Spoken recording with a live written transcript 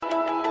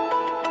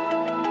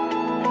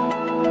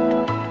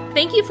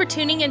Thank you for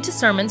tuning into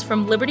sermons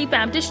from Liberty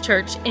Baptist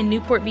Church in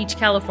Newport Beach,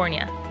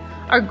 California.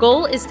 Our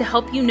goal is to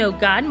help you know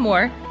God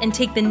more and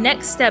take the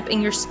next step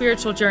in your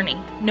spiritual journey,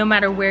 no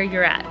matter where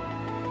you're at.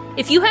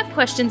 If you have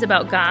questions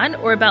about God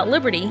or about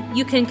Liberty,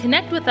 you can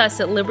connect with us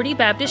at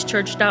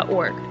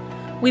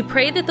libertybaptistchurch.org. We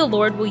pray that the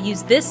Lord will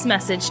use this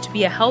message to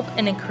be a help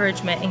and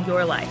encouragement in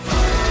your life.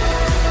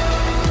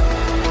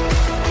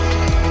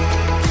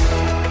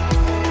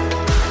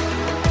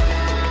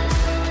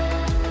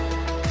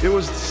 It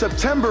was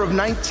September of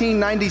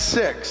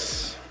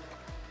 1996.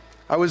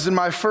 I was in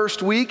my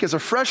first week as a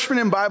freshman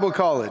in Bible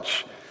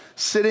college,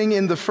 sitting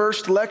in the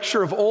first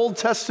lecture of Old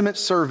Testament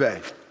survey.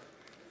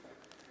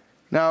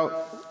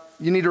 Now,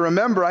 you need to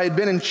remember, I had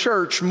been in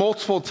church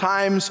multiple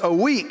times a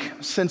week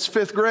since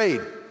fifth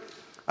grade.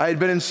 I had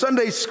been in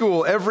Sunday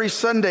school every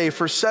Sunday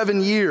for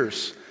 7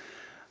 years.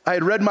 I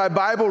had read my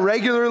Bible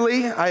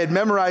regularly. I had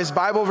memorized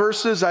Bible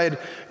verses. I had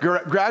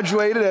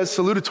graduated as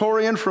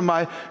salutatorian from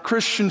my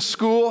Christian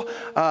school,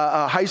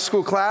 high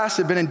school class.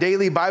 Had been in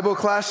daily Bible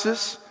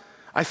classes.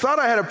 I thought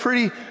I had a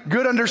pretty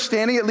good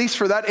understanding, at least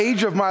for that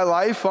age of my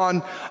life,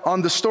 on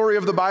the story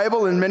of the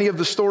Bible and many of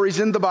the stories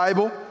in the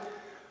Bible.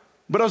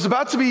 But I was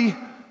about to be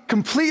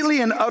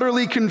completely and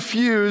utterly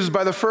confused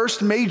by the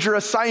first major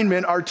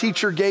assignment our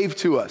teacher gave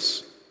to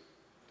us.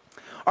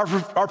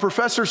 Our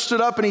professor stood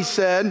up and he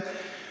said,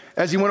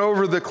 as he went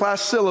over the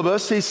class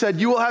syllabus, he said,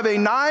 "You will have a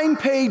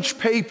 9-page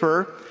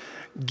paper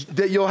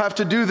that you'll have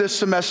to do this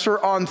semester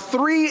on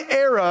 3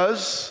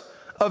 eras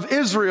of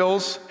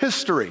Israel's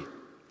history."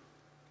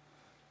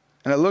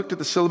 And I looked at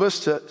the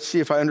syllabus to see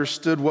if I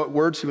understood what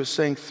words he was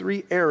saying.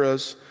 3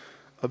 eras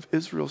of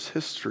Israel's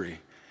history.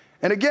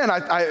 And again,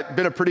 I had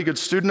been a pretty good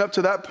student up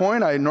to that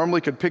point. I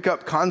normally could pick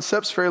up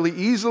concepts fairly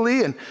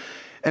easily. And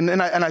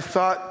I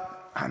thought,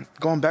 I'm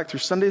going back through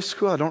Sunday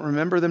school. I don't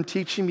remember them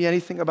teaching me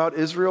anything about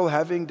Israel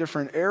having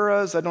different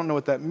eras. I don't know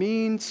what that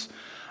means.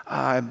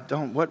 Where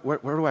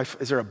do I,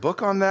 is there a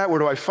book on that? Where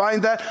do I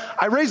find that?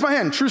 I raised my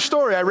hand, true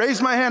story. I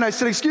raised my hand. I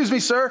said, "Excuse me,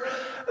 sir,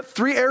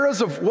 3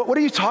 eras of, what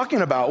are you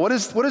talking about? What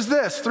is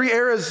this? 3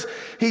 eras.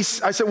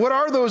 I said, "What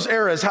are those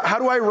eras? How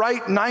do I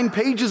write 9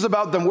 pages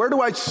about them? Where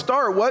do I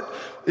start?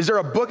 Is there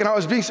a book?" And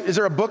is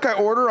there a book I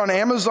order on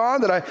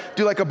Amazon that I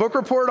do like a book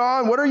report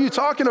on? What are you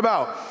talking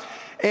about?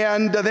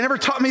 And they never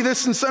taught me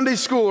this in Sunday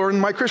school or in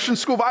my Christian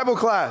school Bible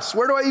class.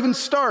 Where do I even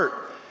start?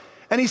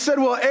 And he said,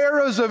 well,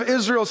 eras of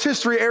Israel's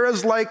history,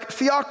 eras like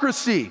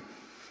theocracy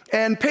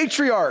and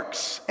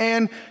patriarchs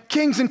and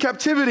kings in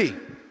captivity.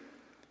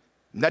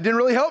 And that didn't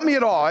really help me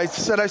at all. I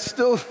said, I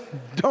still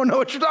don't know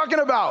what you're talking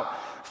about.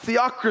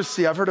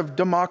 Theocracy, I've heard of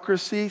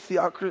democracy,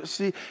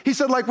 theocracy. He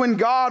said, like when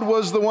God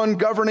was the one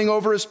governing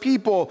over his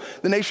people,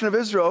 the nation of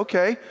Israel.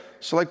 Okay.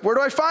 So like, where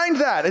do I find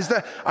that? Is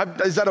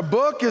that a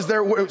book?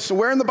 So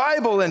where in the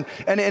Bible? And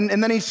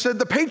then he said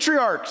the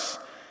patriarchs.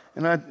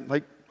 And I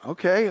like,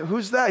 okay,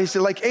 who's that? He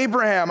said like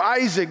Abraham,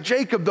 Isaac,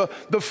 Jacob,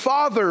 the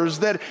fathers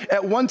that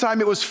at one time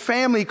it was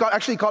family.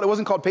 It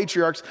wasn't called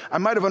patriarchs. I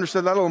might have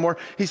understood that a little more.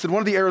 He said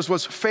one of the eras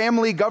was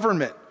family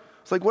government.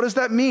 It's like, what does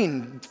that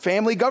mean?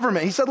 Family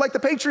government. He said like the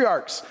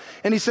patriarchs.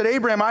 And he said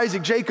Abraham,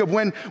 Isaac, Jacob,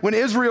 when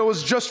Israel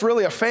was just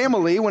really a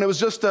family, when it was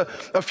just a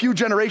few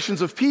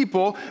generations of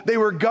people, they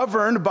were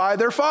governed by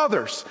their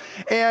fathers.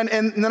 And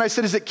then I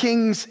said, is it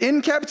kings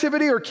in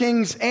captivity or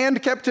kings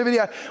and captivity?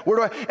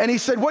 And he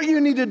said, what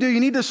you need to do, you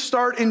need to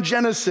start in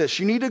Genesis.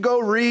 You need to go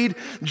read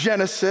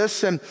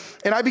Genesis. And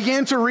I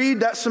began to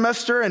read that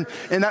semester. And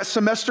in that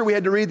semester, we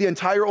had to read the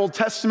entire Old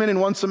Testament in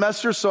one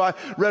semester. So I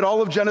read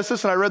all of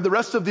Genesis and I read the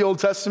rest of the Old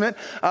Testament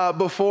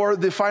before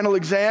the final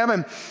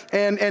exam,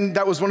 and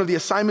that was one of the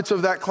assignments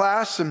of that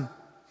class. And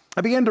I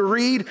began to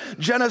read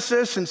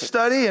Genesis and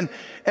study, and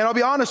I'll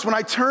be honest, when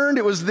I turned,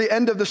 it was the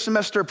end of the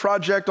semester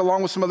project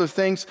along with some other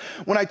things.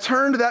 When I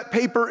turned that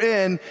paper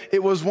in,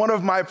 it was one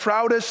of my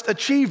proudest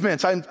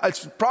achievements.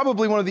 It's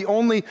probably one of the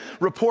only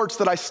reports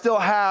that I still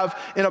have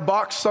in a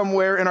box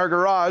somewhere in our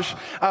garage,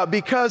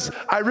 because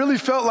I really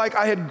felt like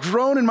I had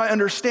grown in my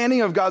understanding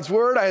of God's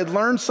word. I had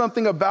learned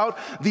something about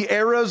the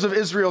eras of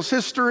Israel's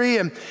history,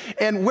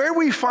 and where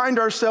we find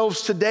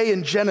ourselves today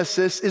in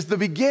Genesis is the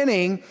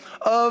beginning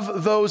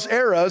of those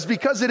eras,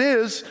 because it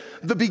is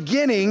the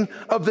beginning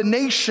of the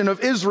nation of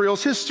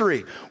Israel's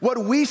history. What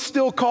we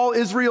still call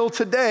Israel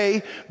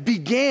today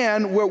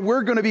began what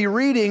we're going to be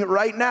reading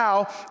right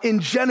now in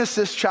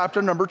Genesis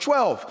chapter number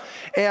 12.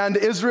 And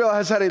Israel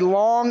has had a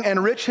long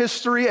and rich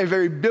history, a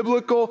very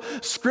biblical,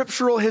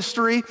 scriptural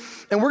history.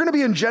 And we're going to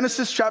be in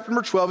Genesis chapter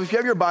number 12. If you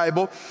have your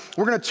Bible,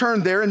 we're going to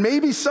turn there. And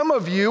maybe some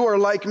of you are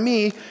like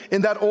me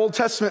in that Old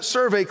Testament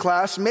survey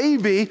class.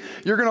 Maybe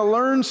you're going to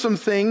learn some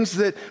things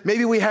that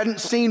maybe we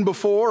hadn't seen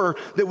before or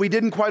that we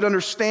didn't quite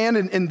understand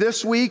in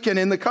this week and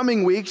in the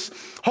coming weeks.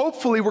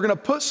 Hopefully, we're going to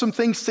put some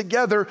things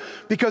together,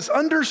 because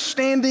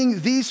understanding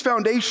these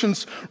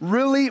foundations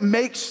really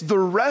makes the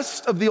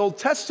rest of the Old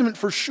Testament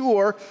for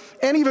sure,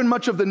 and even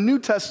much of the New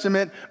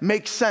Testament,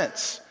 make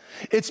sense.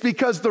 It's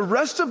because the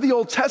rest of the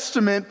Old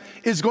Testament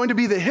is going to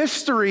be the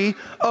history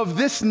of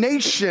this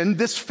nation,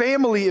 this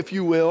family, if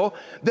you will,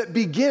 that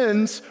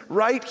begins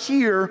right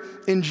here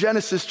in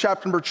Genesis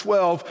chapter number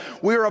 12.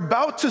 We're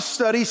about to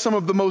study some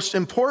of the most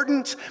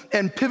important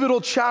and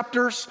pivotal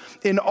chapters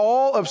in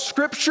all of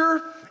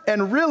Scripture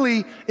and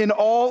really in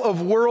all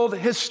of world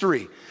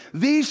history.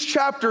 These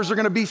chapters are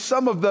going to be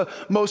some of the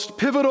most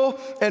pivotal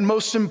and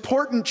most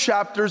important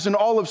chapters in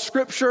all of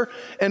Scripture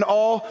and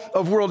all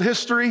of world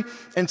history.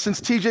 And since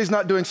TJ's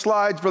not doing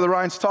slides, Brother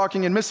Ryan's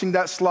talking and missing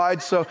that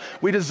slide, so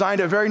we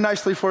designed it very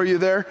nicely for you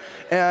there.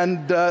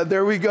 And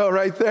there we go,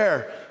 right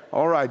there.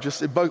 All right,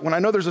 when I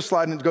know there's a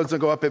slide and it doesn't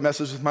go up, it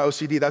messes with my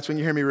OCD. That's when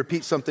you hear me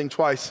repeat something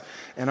twice.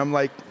 And I'm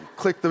like,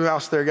 click the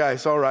mouse there,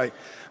 guys. All right.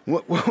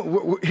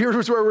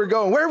 Here's where we're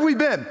going. Where have we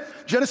been?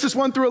 Genesis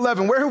 1 through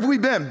 11. Where have we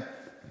been?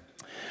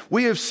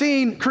 We have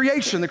seen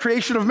creation, the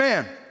creation of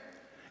man.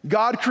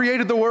 God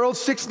created the world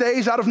 6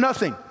 days out of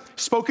nothing,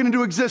 spoken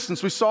into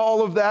existence. We saw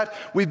all of that.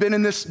 We've been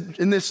in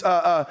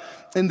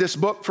this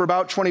book for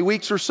about 20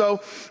 weeks or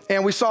so,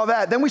 and we saw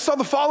that. Then we saw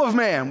the fall of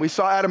man. We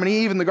saw Adam and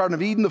Eve in the Garden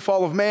of Eden, the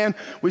fall of man.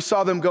 We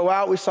saw them go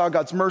out. We saw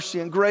God's mercy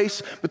and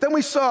grace. But then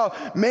we saw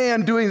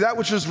man doing that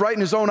which is right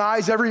in his own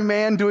eyes, every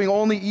man doing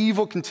only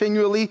evil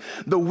continually,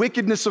 the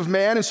wickedness of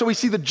man. And so we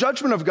see the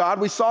judgment of God.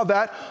 We saw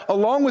that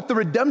along with the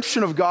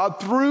redemption of God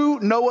through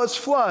Noah's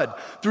flood.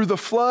 Through the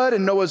flood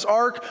and Noah's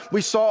ark,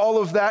 we saw all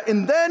of that.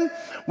 And then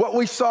what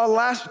we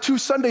saw 2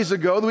 Sundays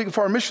ago, the week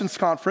before our missions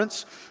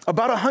conference,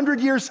 about 100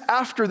 years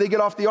after they get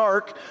off the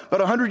ark,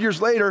 about 100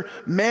 years later,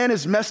 man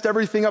has messed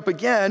everything up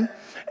again,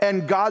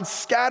 and God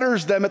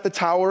scatters them at the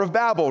Tower of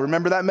Babel.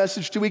 Remember that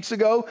message 2 weeks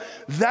ago?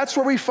 That's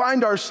where we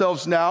find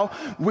ourselves now.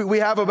 We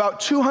have about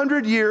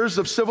 200 years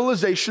of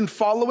civilization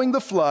following the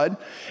flood,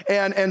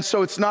 and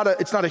so it's not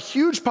a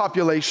huge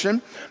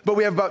population, but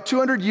we have about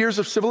 200 years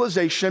of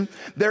civilization.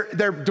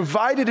 They're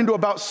divided into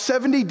about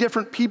 70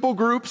 different people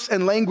groups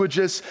and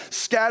languages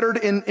scattered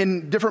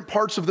in different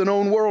parts of the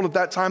known world at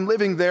that time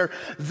living there.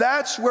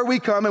 That's where we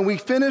come, and we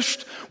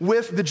finished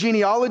with the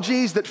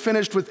genealogies that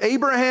finished with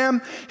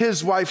Abraham,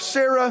 his wife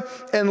Sarah,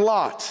 and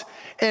Lot.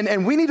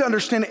 And we need to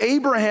understand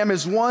Abraham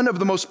is one of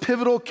the most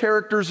pivotal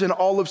characters in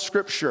all of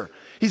Scripture.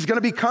 He's going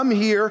to become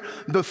here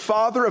the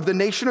father of the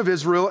nation of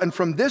Israel. And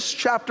from this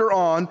chapter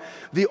on,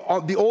 the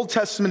Old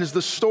Testament is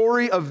the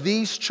story of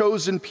these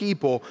chosen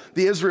people,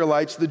 the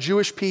Israelites, the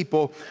Jewish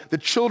people, the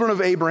children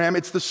of Abraham.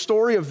 It's the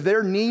story of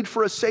their need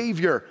for a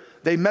Savior.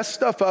 They messed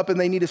stuff up and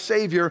they need a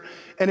Savior.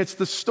 And it's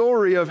the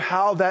story of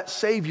how that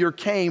Savior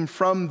came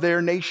from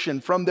their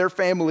nation, from their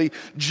family,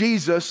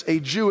 Jesus, a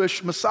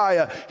Jewish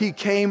Messiah. He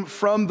came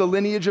from the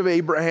lineage of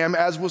Abraham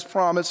as was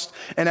promised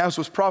and as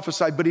was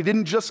prophesied. But he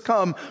didn't just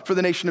come for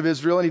the nation of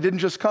Israel, and he didn't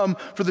just come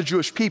for the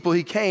Jewish people.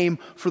 He came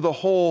for the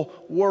whole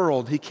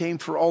world. He came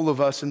for all of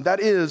us. And that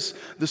is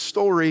the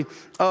story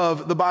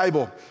of the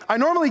Bible. I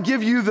normally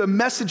give you the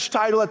message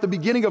title at the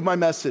beginning of my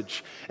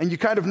message, and you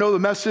kind of know the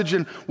message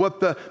and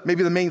what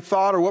maybe the main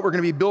thought or what we're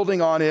going to be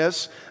building on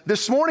is.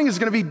 This morning is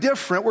going to be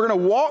different. We're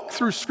going to walk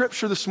through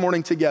Scripture this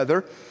morning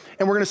together,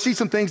 and we're going to see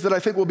some things that I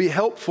think will be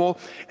helpful.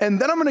 And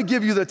then I'm going to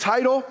give you the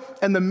title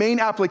and the main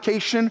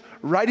application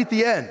right at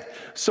the end.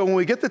 So when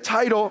we get the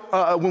title,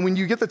 when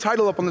you get the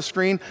title up on the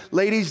screen,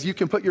 ladies, you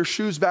can put your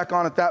shoes back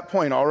on at that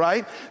point, all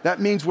right?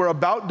 That means we're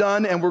about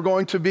done, and we're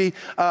going to be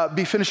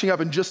finishing up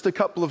in just a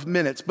couple of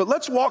minutes. But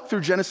let's walk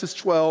through Genesis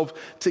 12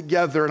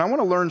 together, and I want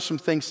to learn some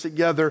things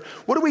together.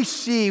 What do we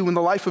see in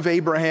the life of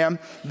Abraham,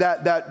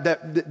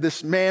 that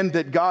this man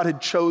that God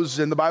had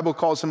chosen? The Bible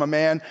calls him a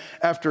man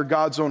after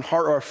God's own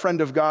heart, or a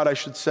friend of God, I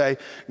should say.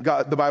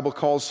 God, the Bible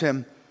calls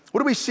him.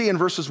 What do we see in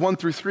verses 1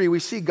 through 3? We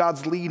see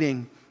God's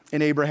leading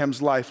in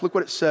Abraham's life. Look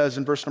what it says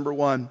in verse number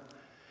 1.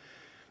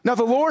 Now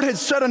the Lord had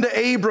said unto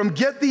Abram,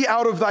 get thee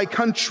out of thy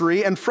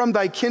country and from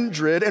thy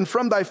kindred and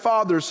from thy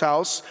father's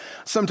house.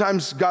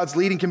 Sometimes God's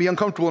leading can be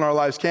uncomfortable in our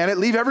lives, can it?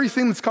 Leave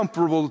everything that's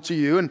comfortable to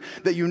you and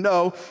that you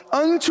know,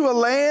 unto a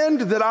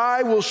land that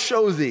I will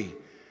show thee.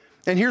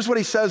 And here's what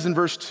he says in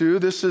verse 2.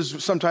 This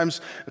is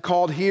sometimes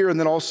called here, and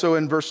then also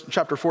in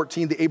chapter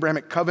 14, the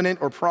Abrahamic covenant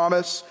or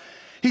promise.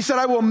 He said,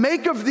 I will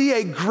make of thee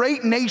a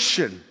great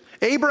nation.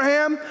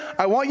 Abraham,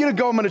 I want you to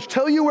go. I'm going to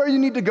tell you where you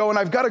need to go, and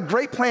I've got a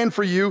great plan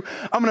for you.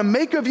 I'm going to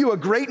make of you a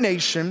great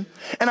nation,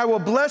 and I will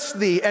bless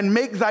thee and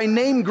make thy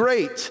name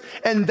great,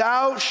 and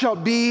thou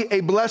shalt be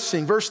a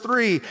blessing. Verse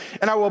 3,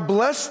 and I will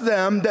bless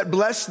them that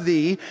bless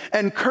thee,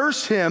 and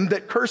curse him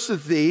that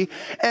curseth thee,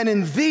 and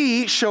in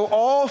thee shall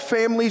all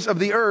families of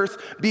the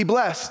earth be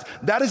blessed.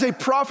 That is a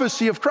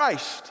prophecy of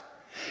Christ.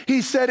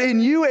 He said,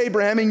 in you,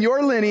 Abraham, in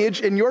your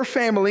lineage, in your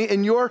family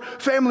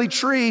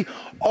tree,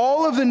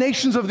 all of the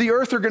nations of the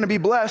earth are going to be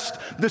blessed.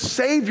 The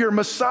Savior,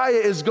 Messiah,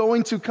 is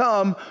going to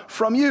come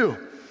from you.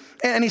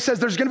 And he says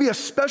there's going to be a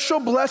special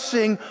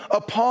blessing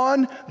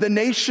upon the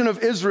nation of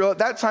Israel. At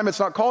that time, it's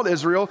not called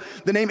Israel.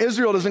 The name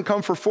Israel doesn't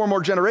come for 4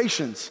 more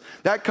generations.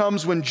 That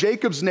comes when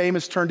Jacob's name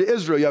is turned to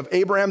Israel. You have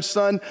Abraham's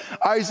son,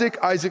 Isaac,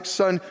 Isaac's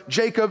son,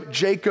 Jacob.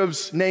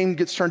 Jacob's name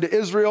gets turned to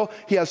Israel.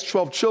 He has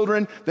 12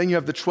 children. Then you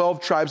have the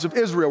 12 tribes of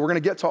Israel. We're going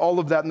to get to all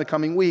of that in the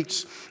coming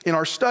weeks in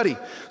our study.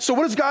 So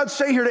what does God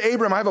say here to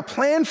Abram? I have a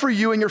plan for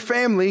you and your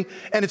family,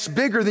 and it's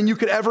bigger than you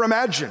could ever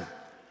imagine.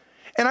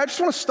 And I just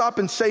want to stop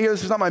and say here,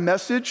 this is not my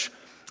message,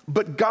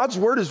 but God's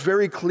word is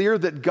very clear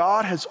that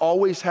God has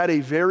always had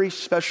a very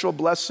special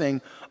blessing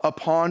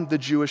upon the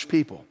Jewish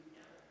people.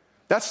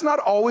 That's not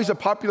always a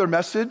popular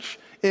message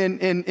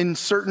in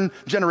certain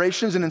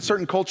generations and in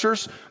certain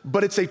cultures,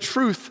 but it's a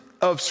truth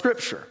of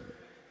Scripture.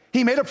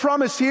 He made a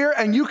promise here,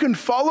 and you can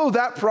follow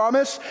that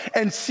promise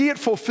and see it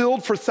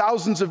fulfilled for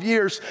thousands of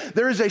years.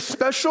 There is a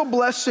special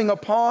blessing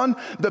upon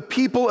the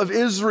people of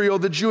Israel,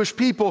 the Jewish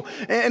people,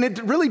 and it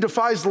really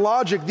defies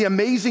logic, the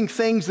amazing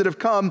things that have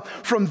come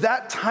from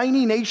that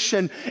tiny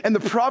nation and the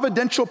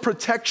providential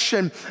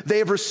protection they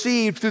have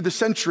received through the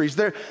centuries.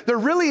 There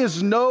really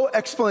is no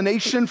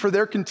explanation for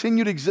their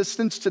continued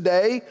existence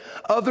today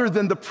other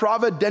than the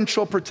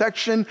providential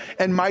protection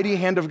and mighty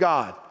hand of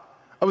God.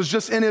 I was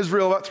just in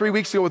Israel about 3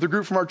 weeks ago with a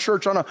group from our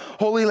church on a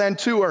Holy Land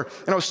tour,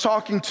 and I was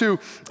talking to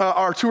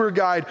our tour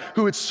guide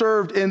who had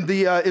served in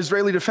the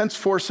Israeli Defense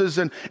Forces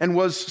and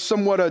was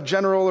somewhat a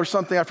general or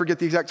something. I forget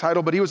the exact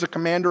title, but he was a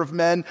commander of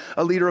men,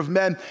 a leader of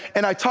men.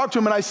 And I talked to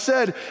him and I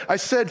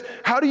said,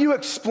 how do you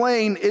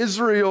explain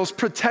Israel's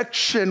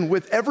protection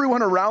with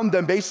everyone around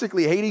them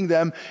basically hating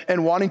them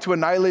and wanting to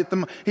annihilate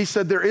them? He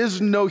said, there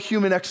is no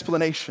human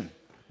explanation.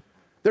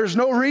 There's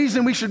no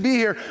reason we should be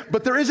here,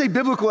 but there is a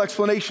biblical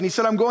explanation. He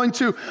said, I'm going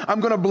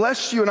to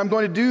bless you, and I'm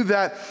going to do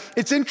that.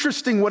 It's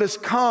interesting what has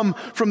come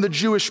from the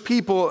Jewish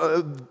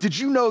people. Did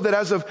you know that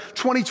as of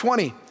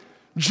 2020,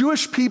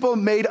 Jewish people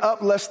made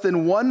up less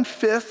than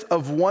 1/5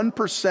 of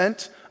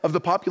 1% of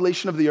the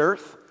population of the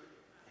earth?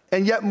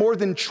 And yet more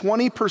than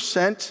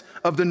 20%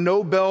 of the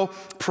Nobel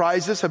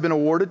Prizes have been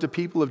awarded to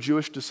people of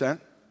Jewish descent.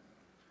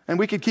 And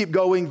we could keep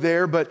going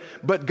there, but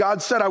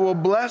God said, I will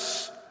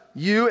bless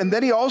you. And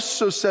then he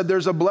also said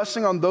there's a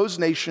blessing on those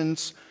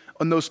nations,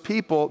 on those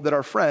people that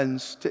are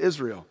friends to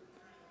Israel.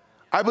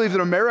 I believe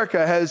that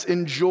America has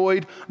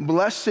enjoyed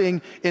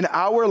blessing in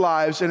our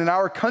lives and in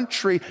our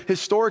country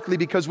historically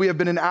because we have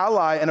been an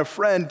ally and a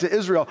friend to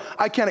Israel.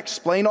 I can't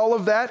explain all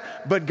of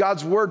that, but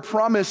God's word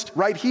promised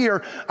right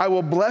here, I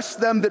will bless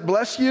them that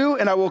bless you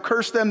and I will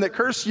curse them that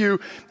curse you.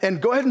 And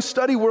go ahead and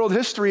study world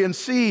history and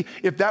see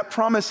if that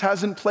promise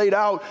hasn't played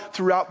out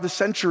throughout the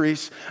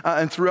centuries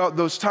and throughout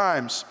those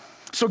times.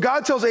 So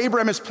God tells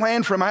Abraham his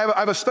plan for him. I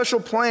have a special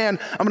plan.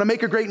 I'm going to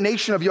make a great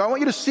nation of you. I want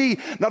you to see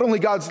not only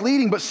God's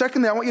leading, but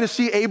secondly, I want you to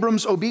see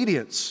Abram's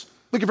obedience.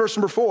 Look at verse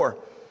number 4.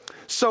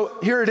 So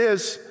here it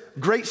is,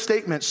 great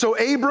statement. So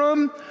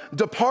Abram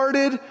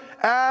departed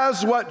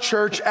as what,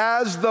 church?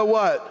 As the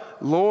what?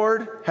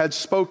 Lord had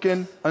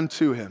spoken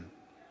unto him.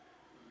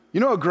 You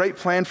know a great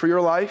plan for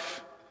your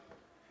life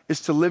is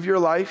to live your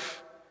life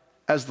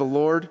as the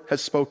Lord has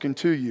spoken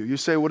to you. You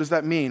say, what does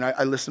that mean?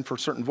 I listen for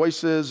certain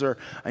voices, or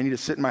I need to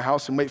sit in my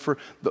house and wait for,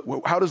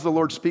 how does the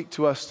Lord speak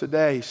to us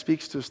today? He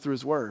speaks to us through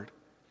his word.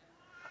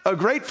 A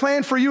great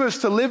plan for you is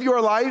to live your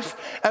life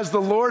as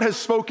the Lord has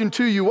spoken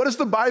to you. What does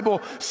the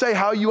Bible say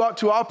how you ought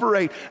to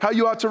operate, how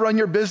you ought to run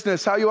your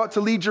business, how you ought to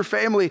lead your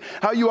family,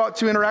 how you ought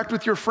to interact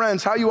with your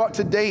friends, how you ought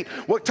to date,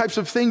 what types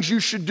of things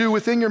you should do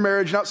within your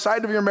marriage and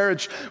outside of your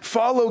marriage?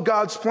 Follow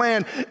God's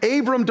plan.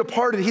 Abram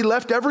departed. He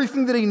left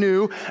everything that he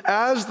knew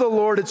as the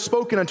Lord had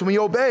spoken unto him. He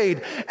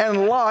obeyed.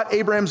 And Lot,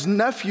 Abraham's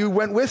nephew,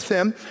 went with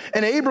him.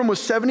 And Abram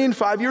was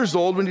 75 years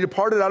old when he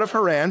departed out of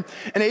Haran.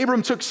 And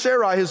Abram took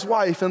Sarai, his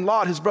wife, and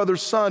Lot, his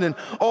brother's son, and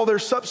all their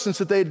substance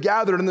that they had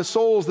gathered and the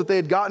souls that they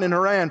had gotten in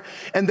Haran.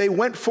 And they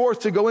went forth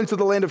to go into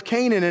the land of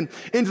Canaan, and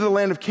into the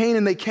land of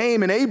Canaan they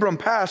came, and Abram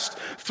passed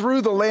through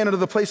the land unto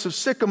the place of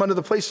Sichem, unto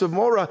the place of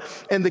Morah,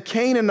 and the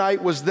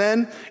Canaanite was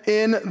then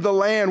in the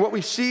land. What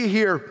we see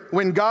here,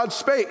 when God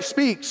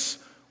speaks,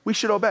 we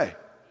should obey.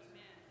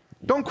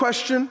 Don't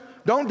question,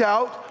 don't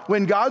doubt.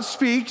 When God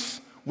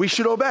speaks, we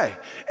should obey.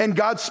 And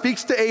God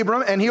speaks to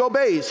Abram and he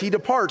obeys. He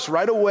departs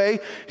right away.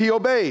 He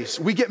obeys.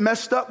 We get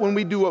messed up when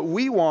we do what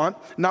we want,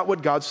 not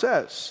what God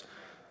says.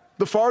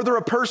 The farther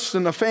a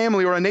person, a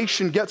family, or a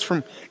nation gets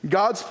from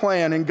God's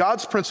plan and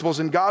God's principles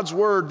and God's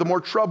word, the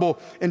more trouble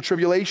and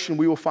tribulation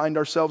we will find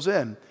ourselves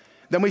in.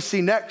 Then we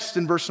see next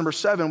in verse number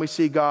 7, we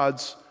see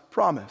God's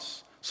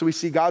promise. So we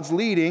see God's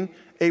leading,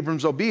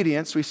 Abram's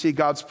obedience. We see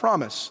God's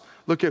promise.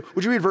 Would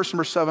you read verse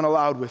number 7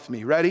 aloud with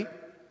me? Ready?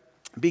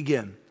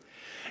 Begin.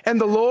 And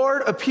the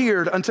Lord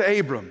appeared unto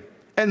Abram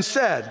and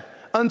said,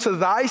 unto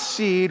thy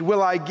seed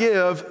will I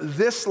give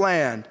this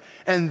land.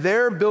 And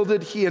there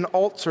builded he an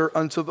altar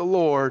unto the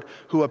Lord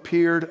who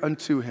appeared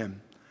unto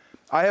him.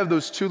 I have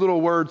those two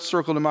little words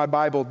circled in my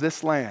Bible,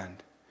 this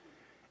land.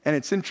 And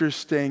it's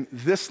interesting,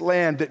 this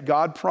land that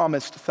God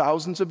promised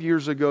thousands of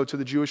years ago to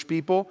the Jewish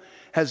people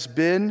has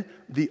been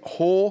the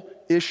whole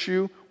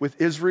issue with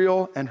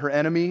Israel and her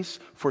enemies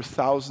for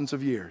thousands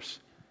of years.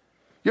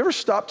 You ever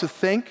stop to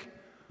think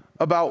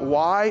about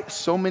why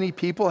so many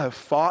people have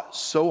fought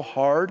so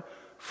hard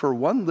for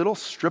one little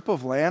strip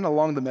of land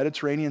along the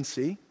Mediterranean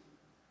Sea?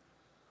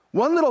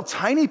 One little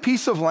tiny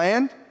piece of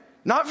land,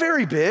 not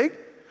very big,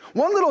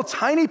 one little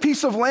tiny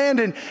piece of land,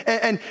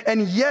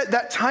 and yet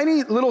that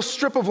tiny little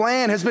strip of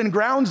land has been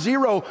ground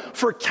zero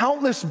for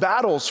countless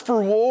battles,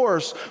 for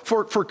wars,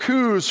 for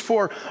coups,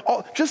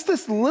 just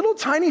this little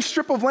tiny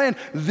strip of land.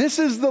 This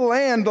is the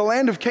land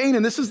of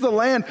Canaan. This is the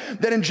land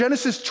that in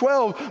Genesis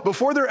 12,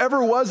 before there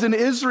ever was in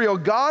Israel,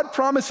 God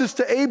promises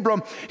to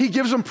Abram. He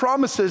gives him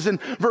promises in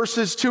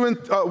verses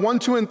 1,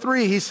 2, and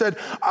 3. He said,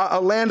 a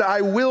land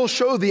I will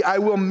show thee, I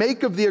will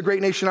make of thee a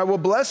great nation, I will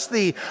bless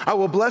thee, I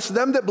will bless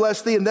them that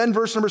bless thee. And then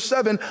verse number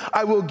 7,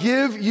 I will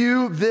give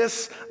you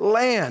this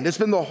land. It's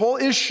been the whole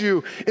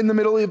issue in the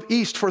Middle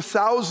East for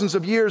thousands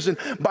of years. And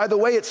by the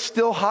way, it's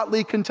still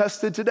hotly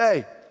contested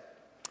today.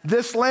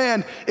 This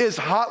land is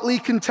hotly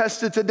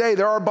contested today.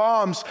 There are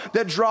bombs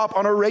that drop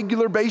on a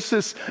regular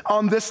basis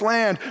on this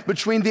land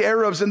between the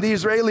Arabs and the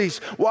Israelis.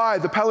 Why?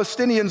 The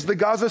Palestinians, the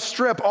Gaza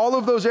Strip, all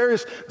of those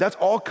areas, that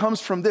all comes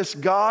from this.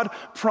 God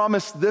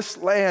promised this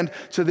land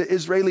to the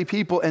Israeli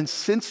people. And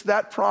since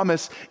that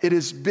promise, it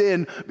has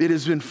been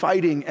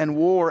fighting and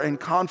war and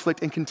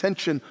conflict and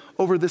contention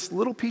over this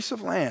little piece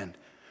of land.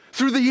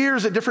 Through the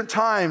years at different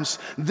times,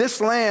 this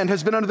land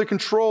has been under the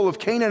control of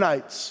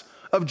Canaanites,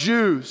 of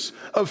Jews,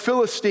 of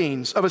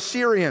Philistines, of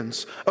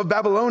Assyrians, of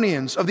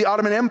Babylonians, of the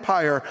Ottoman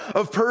Empire,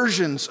 of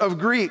Persians, of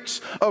Greeks,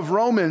 of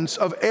Romans,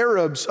 of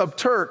Arabs, of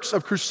Turks,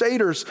 of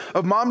Crusaders,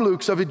 of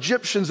Mamluks, of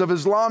Egyptians, of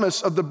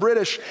Islamists, of the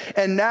British,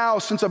 and now,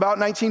 since about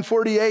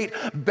 1948,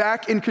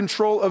 back in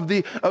control of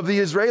the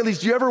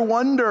Israelis. Do you ever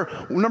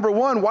wonder, number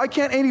one, why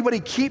can't anybody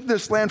keep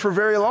this land for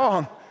very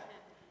long?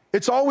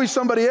 It's always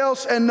somebody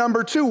else. And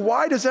number two,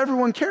 why does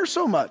everyone care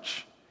so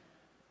much?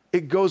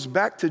 It goes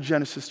back to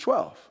Genesis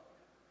 12.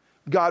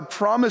 God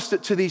promised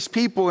it to these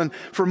people, and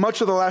for much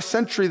of the last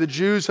century, the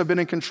Jews have been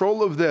in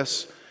control of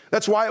this.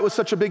 That's why it was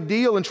such a big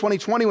deal in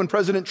 2020 when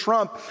President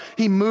Trump,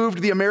 he moved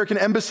the American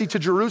embassy to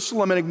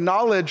Jerusalem and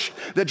acknowledged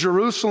that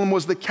Jerusalem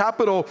was the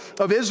capital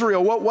of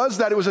Israel. What was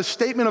that? It was a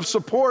statement of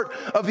support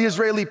of the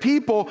Israeli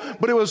people,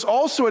 but it was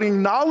also an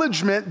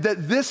acknowledgement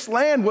that this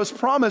land was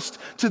promised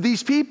to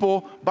these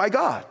people by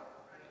God.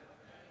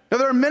 Now,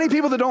 there are many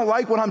people that don't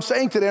like what I'm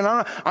saying today, and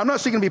I'm not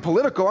seeking to be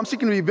political, I'm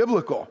seeking to be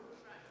biblical.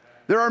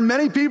 There are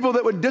many people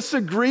that would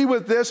disagree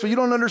with this, but you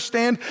don't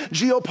understand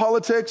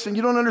geopolitics and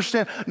you don't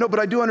understand. No, but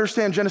I do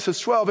understand Genesis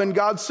 12. And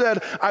God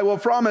said, I will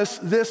promise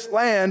this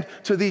land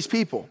to these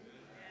people.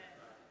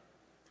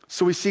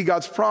 So we see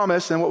God's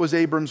promise, and what was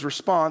Abram's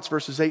response?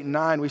 Verses 8 and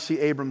 9, we see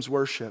Abram's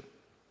worship.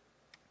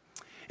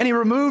 And he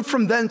removed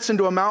from thence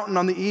into a mountain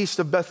on the east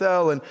of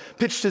Bethel and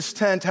pitched his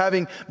tent,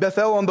 having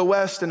Bethel on the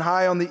west and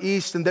Hai on the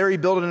east. And there he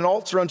built an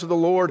altar unto the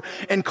Lord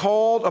and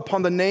called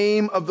upon the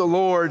name of the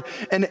Lord.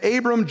 And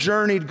Abram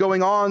journeyed,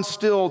 going on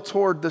still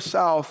toward the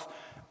south.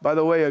 By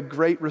the way, a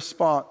great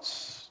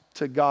response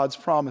to God's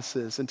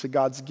promises and to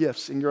God's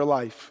gifts in your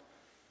life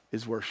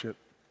is worship.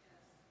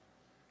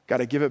 Got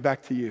to give it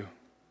back to you.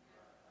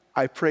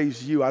 I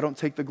praise you. I don't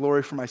take the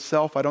glory for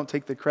myself. I don't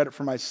take the credit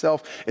for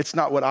myself. It's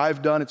not what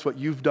I've done. It's what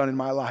you've done in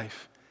my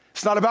life.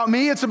 It's not about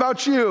me. It's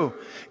about you.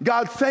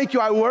 God, thank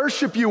you. I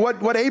worship you.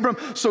 What Abram,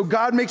 so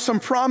God makes some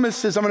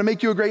promises. I'm going to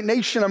make you a great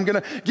nation. I'm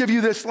going to give you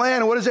this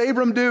land. And what does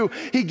Abram do?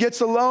 He gets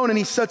alone and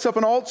he sets up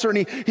an altar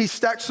and he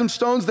stacks some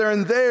stones there,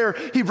 and there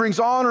he brings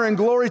honor and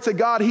glory to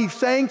God. He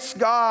thanks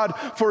God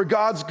for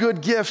God's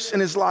good gifts in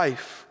his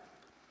life.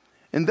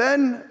 And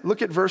then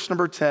look at verse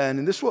number 10,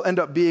 and this will end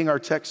up being our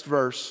text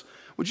verse.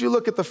 Would you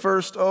look at the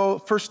first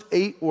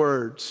 8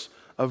 words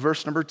of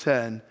verse number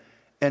 10?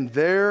 And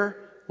there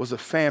was a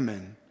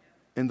famine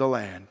in the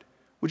land.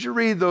 Would you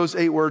read those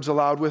 8 words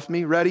aloud with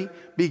me? Ready?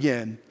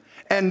 Begin.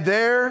 And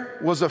there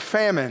was a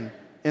famine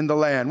in the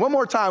land. One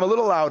more time, a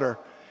little louder.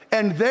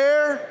 And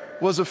there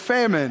was a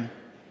famine.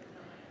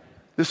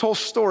 This whole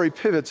story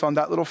pivots on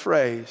that little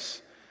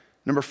phrase.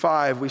 Number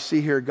 5, we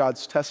see here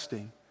God's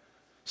testing.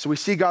 So we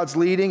see God's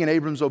leading and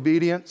Abram's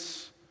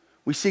obedience.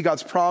 We see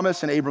God's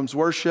promise and Abram's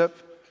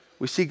worship.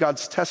 We see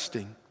God's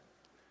testing.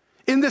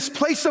 In this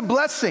place of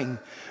blessing,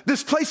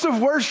 this place of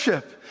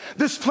worship,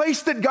 this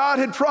place that God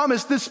had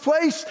promised, this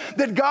place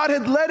that God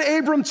had led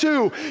Abram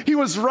to, he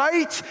was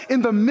right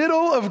in the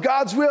middle of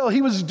God's will.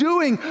 He was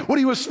doing what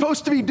he was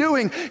supposed to be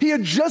doing. He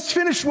had just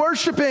finished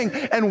worshiping,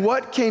 and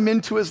what came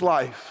into his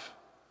life?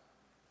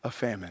 A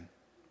famine.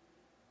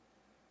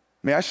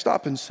 May I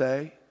stop and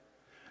say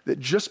that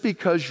just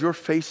because you're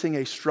facing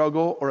a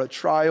struggle or a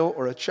trial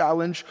or a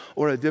challenge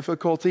or a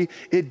difficulty,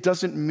 it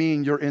doesn't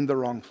mean you're in the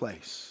wrong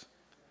place.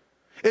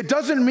 It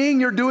doesn't mean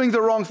you're doing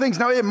the wrong things.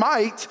 Now, it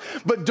might,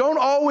 but don't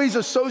always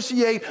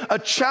associate a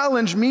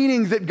challenge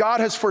meaning that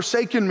God has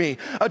forsaken me.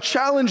 A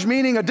challenge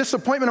meaning a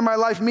disappointment in my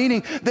life,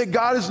 meaning that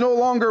God is no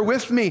longer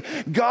with me.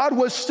 God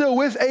was still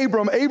with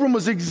Abram. Abram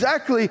was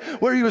exactly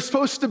where he was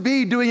supposed to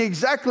be, doing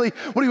exactly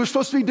what he was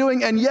supposed to be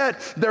doing, and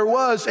yet there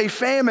was a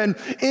famine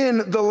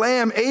in the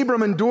land.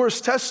 Abram endures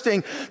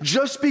testing.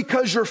 Just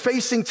because you're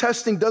facing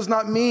testing does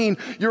not mean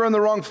you're in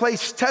the wrong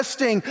place.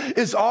 Testing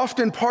is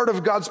often part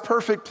of God's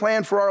perfect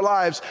plan for our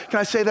lives. Can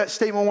I say that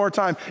statement one more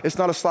time? It's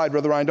not a slide,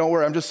 Brother Ryan. Don't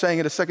worry. I'm just saying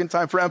it a second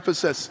time for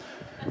emphasis.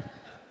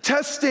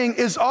 Testing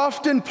is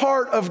often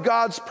part of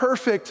God's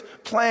perfect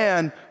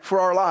plan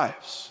for our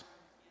lives.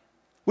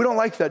 We don't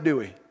like that, do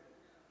we?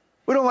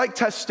 We don't like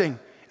testing.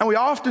 And we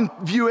often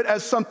view it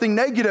as something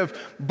negative,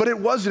 but it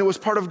wasn't. It was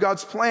part of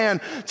God's plan.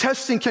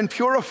 Testing can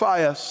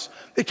purify us.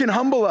 It can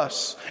humble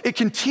us. It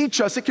can teach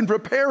us. It can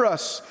prepare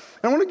us.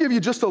 And I want to give you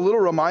just a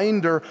little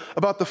reminder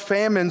about the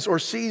famines or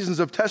seasons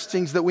of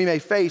testings that we may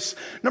face.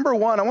 Number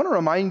one, I want to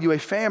remind you a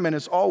famine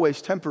is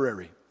always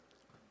temporary.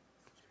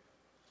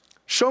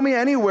 Show me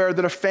anywhere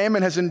that a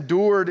famine has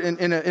endured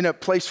in a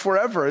place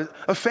forever.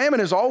 A famine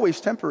is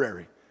always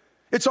temporary.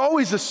 It's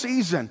always a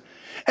season.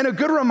 And a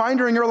good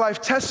reminder in your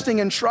life,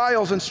 testing and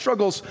trials and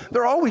struggles,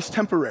 they're always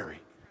temporary.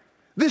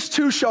 This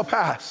too shall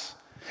pass.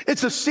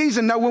 It's a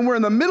season. Now, when we're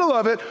in the middle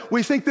of it,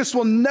 we think this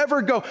will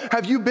never go.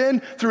 Have you been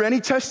through any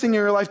testing in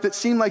your life that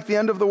seemed like the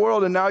end of the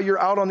world, and now you're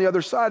out on the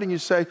other side and you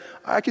say,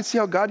 I can see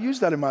how God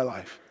used that in my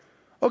life.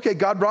 Okay,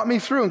 God brought me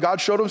through and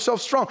God showed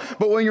himself strong.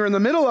 But when you're in the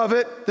middle of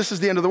it, this is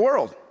the end of the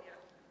world.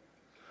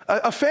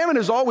 A famine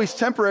is always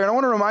temporary. And I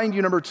want to remind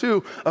you, number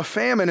two, a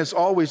famine is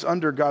always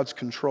under God's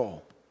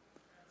control.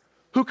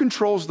 Who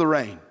controls the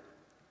rain?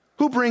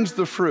 Who brings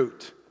the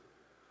fruit?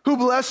 Who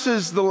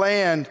blesses the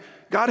land?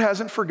 God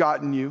hasn't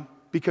forgotten you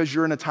because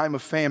you're in a time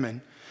of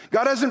famine.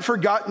 God hasn't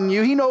forgotten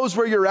you. He knows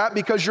where you're at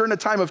because you're in a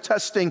time of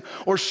testing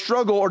or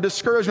struggle or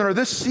discouragement, or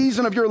this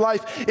season of your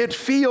life, it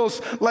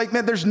feels like,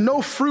 man, there's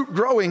no fruit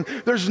growing.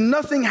 There's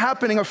nothing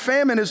happening. A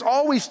famine is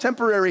always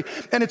temporary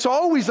and it's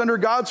always under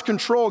God's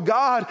control.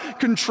 God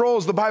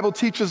controls, the Bible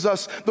teaches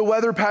us, the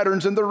weather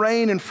patterns and the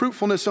rain and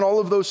fruitfulness and all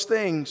of those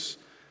things.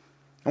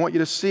 I want you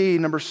to see,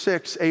 number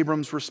 6,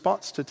 Abram's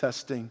response to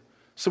testing.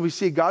 So we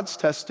see God's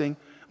testing.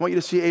 I want you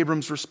to see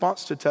Abram's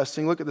response to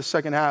testing. Look at the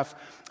second half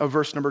of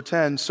verse number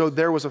 10. So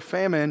there was a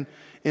famine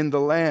in the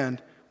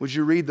land. Would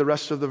you read the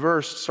rest of the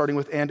verse, starting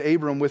with, and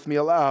Abram with me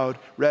aloud?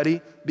 Ready?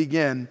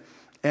 Begin.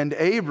 And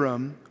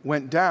Abram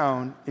went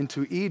down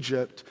into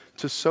Egypt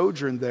to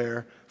sojourn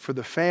there, for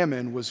the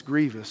famine was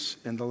grievous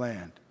in the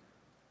land.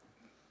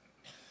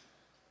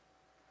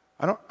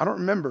 I don't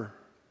remember.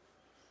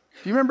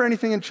 Do you remember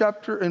anything in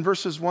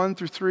verses 1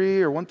 through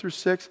 3 or 1 through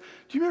 6?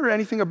 Do you remember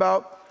anything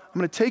about, I'm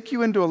going to take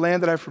you into a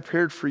land that I've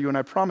prepared for you, and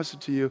I promise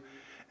it to you,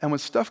 and when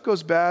stuff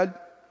goes bad,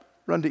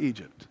 run to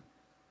Egypt?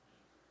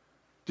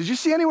 Did you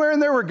see anywhere in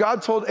there where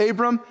God told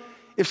Abram,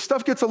 if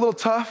stuff gets a little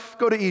tough,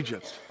 go to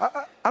Egypt?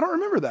 I don't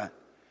remember that.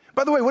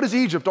 By the way, what is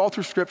Egypt? All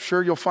through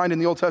Scripture, you'll find in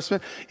the Old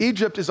Testament,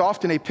 Egypt is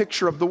often a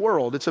picture of the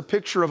world. It's a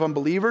picture of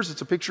unbelievers. It's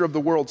a picture of the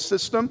world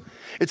system.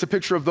 It's a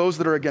picture of those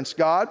that are against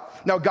God.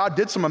 Now, God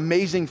did some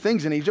amazing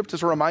things in Egypt.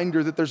 It's a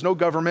reminder that there's no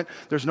government,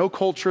 there's no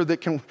culture that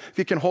can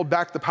hold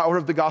back the power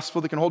of the gospel,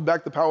 that can hold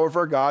back the power of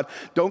our God.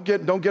 Don't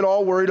get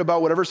all worried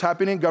about whatever's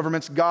happening in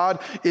governments. God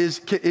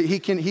he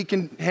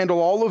can handle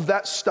all of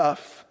that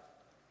stuff.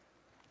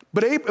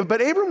 But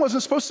Abram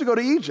wasn't supposed to go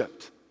to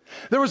Egypt.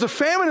 There was a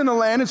famine in the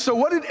land, and so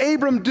what did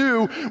Abram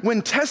do?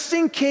 When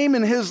testing came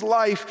in his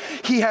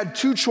life, he had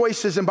two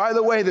choices. And by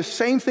the way, the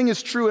same thing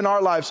is true in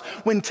our lives.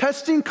 When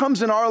testing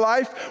comes in our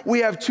life,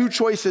 we have two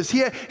choices. He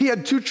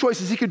had two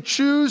choices. He could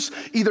choose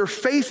either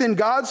faith in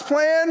God's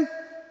plan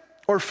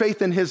or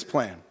faith in his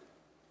plan.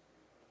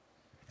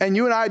 And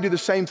you and I do the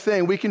same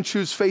thing. We can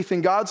choose faith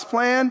in God's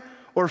plan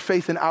or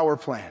faith in our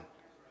plan.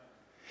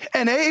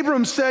 And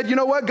Abram said, you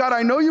know what, God,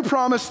 I know you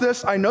promised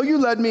this. I know you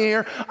led me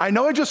here. I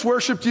know I just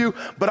worshiped you,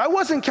 but I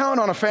wasn't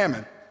counting on a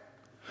famine.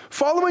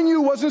 Following you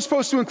wasn't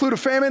supposed to include a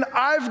famine.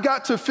 I've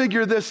got to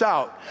figure this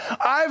out.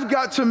 I've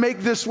got to make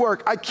this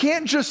work. I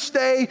can't just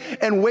stay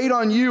and wait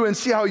on you and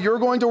see how you're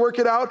going to work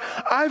it out.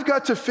 I've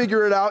got to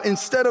figure it out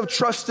instead of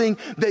trusting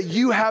that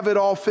you have it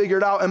all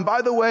figured out. And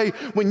by the way,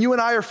 when you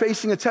and I are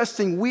facing a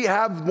testing, we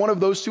have one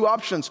of those two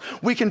options.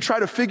 We can try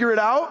to figure it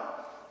out,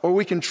 or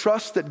we can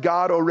trust that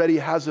God already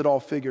has it all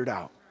figured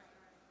out.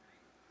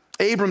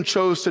 Abram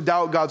chose to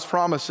doubt God's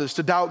promises,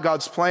 to doubt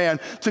God's plan,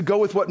 to go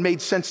with what made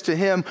sense to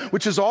him,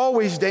 which is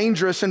always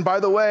dangerous. And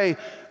by the way,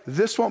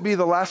 this won't be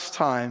the last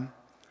time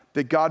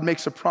that God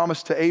makes a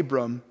promise to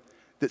Abram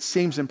that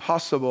seems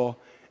impossible,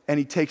 and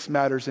he takes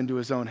matters into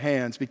his own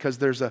hands because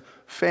there's a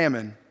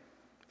famine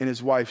in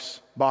his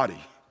wife's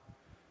body.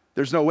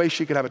 There's no way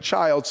she could have a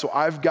child, so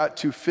I've got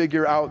to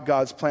figure out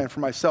God's plan for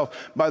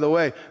myself. By the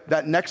way,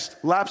 that next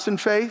lapse in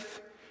faith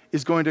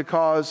is going to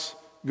cause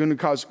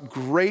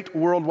great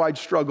worldwide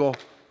struggle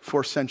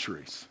for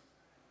centuries.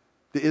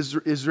 The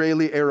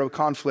Israeli-Arab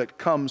conflict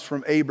comes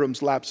from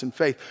Abram's lapse in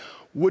faith.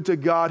 Would to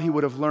God he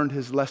would have learned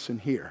his lesson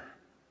here.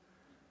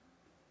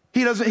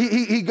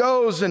 He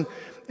goes and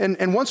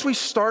once we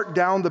start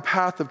down the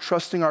path of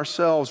trusting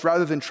ourselves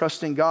rather than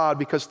trusting God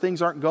because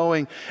things aren't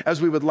going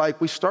as we would like,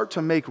 we start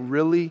to make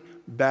really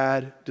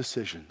bad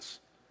decisions.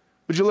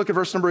 Would you look at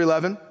verse number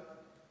 11?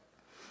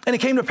 And it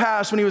came to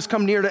pass when he was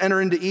come near to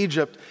enter into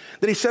Egypt,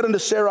 that he said unto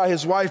Sarai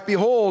his wife,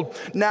 Behold,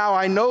 now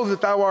I know that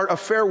thou art a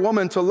fair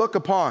woman to look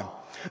upon.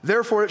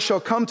 Therefore it shall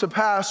come to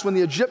pass when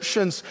the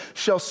Egyptians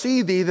shall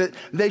see thee, that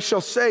they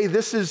shall say,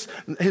 This is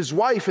his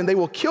wife, and they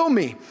will kill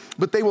me,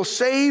 but they will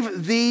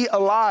save thee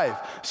alive.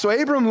 So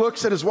Abram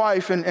looks at his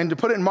wife, and to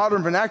put it in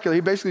modern vernacular,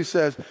 he basically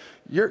says,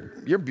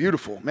 You're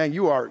beautiful. Man,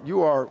 you are,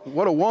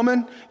 what a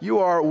woman. You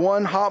are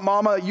one hot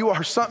mama. You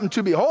are something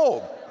to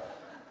behold.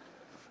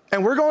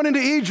 And we're going into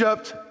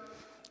Egypt,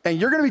 and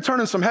you're going to be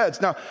turning some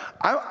heads. Now,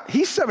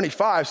 he's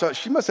 75, so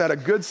she must have had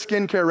a good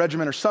skincare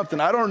regimen or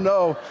something. I don't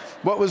know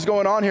what was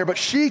going on here, but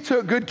she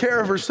took good care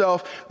of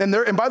herself.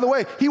 And by the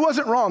way, he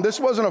wasn't wrong. This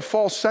wasn't a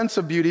false sense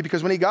of beauty,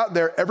 because when he got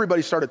there,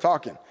 everybody started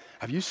talking.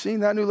 Have you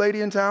seen that new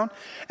lady in town?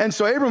 And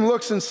so Abram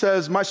looks and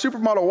says, my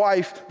supermodel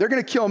wife, they're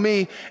going to kill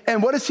me.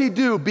 And what does he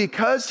do?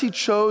 Because he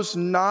chose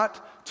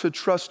not to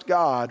trust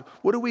God,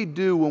 what do we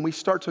do when we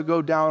start to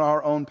go down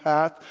our own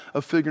path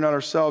of figuring out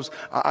ourselves?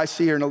 I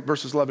see here in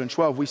verses 11 and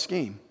 12, we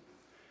scheme.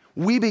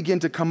 We begin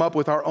to come up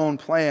with our own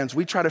plans.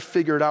 We try to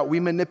figure it out. We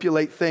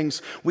manipulate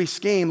things. We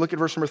scheme. Look at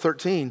verse number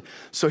 13.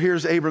 So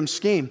here's Abram's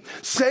scheme.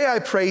 Say, I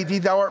pray thee,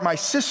 thou art my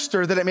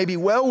sister, that it may be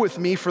well with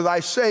me for thy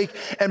sake,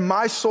 and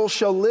my soul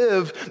shall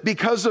live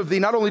because of thee.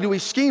 Not only do we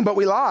scheme, but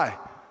we lie.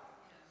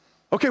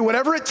 Okay,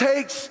 whatever it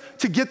takes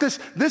to get this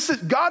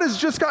God has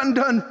just gotten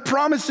done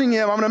promising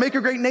him, I'm going to make a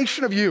great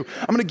nation of you.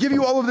 I'm going to give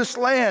you all of this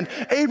land.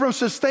 Abram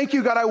says, thank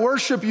you, God, I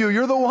worship you.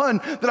 You're the one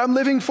that I'm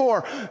living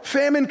for.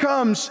 Famine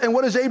comes, and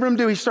what does Abram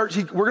do?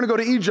 We're going to go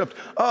to Egypt.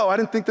 Oh, I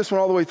didn't think this one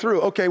all the way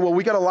through. Okay, well,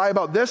 we got to lie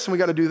about this, and we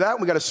got to do that,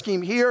 and we got to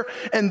scheme here.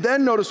 And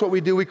then notice what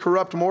we do. We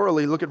corrupt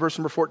morally. Look at verse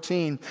number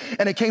 14.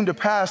 And it came to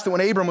pass that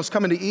when Abram was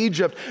coming to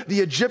Egypt, the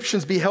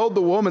Egyptians beheld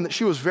the woman, that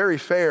she was very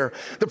fair.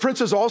 The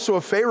princes also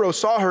of Pharaoh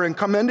saw her and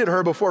commended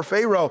her before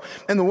Pharaoh,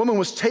 and the woman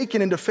was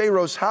taken into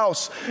Pharaoh's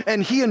house,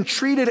 and he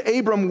entreated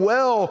Abram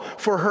well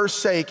for her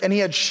sake, and he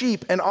had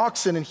sheep and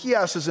oxen and he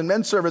asses and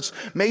menservants,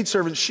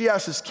 maidservants, she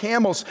asses,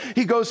 camels.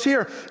 He goes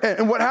here,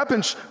 and what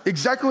happens,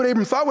 exactly what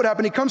Abram thought would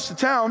happen, he comes to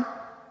town.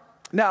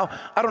 Now,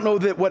 I don't know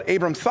that what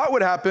Abram thought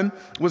would happen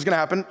was going to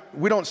happen.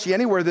 We don't see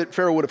anywhere that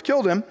Pharaoh would have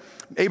killed him.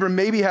 Abram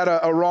maybe had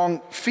a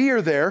wrong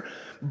fear there,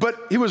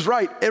 but he was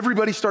right.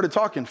 Everybody started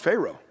talking.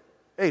 Pharaoh,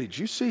 hey, did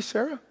you see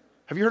Sarah?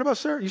 Have you heard about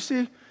Sarah?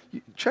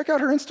 Check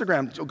out her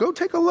Instagram. Go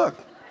take a look.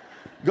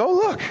 Go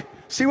look.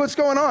 See what's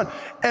going on.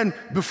 And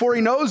before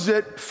he knows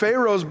it,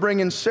 Pharaoh's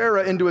bringing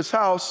Sarah into his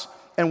house.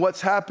 And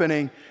what's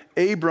happening?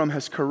 Abram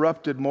has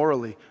corrupted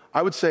morally.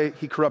 I would say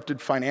he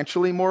corrupted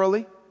financially,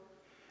 morally. It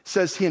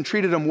says he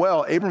entreated him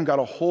well. Abram got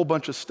a whole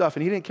bunch of stuff,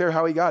 and he didn't care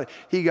how he got it.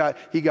 He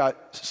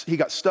got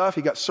stuff,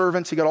 he got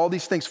servants, he got all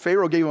these things.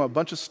 Pharaoh gave him a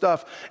bunch of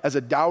stuff as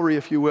a dowry,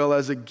 if you will,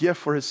 as a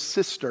gift for his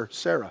sister,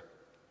 Sarah.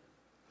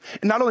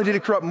 And not only did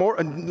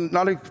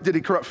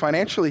he corrupt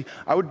financially,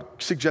 I would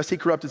suggest he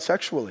corrupted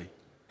sexually.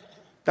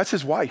 That's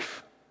his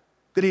wife,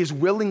 that he is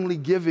willingly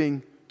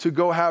giving to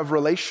go have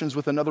relations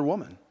with another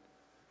woman.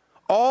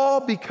 All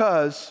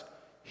because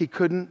he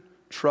couldn't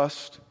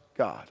trust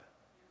God.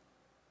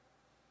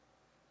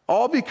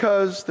 All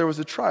because there was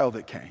a trial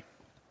that came.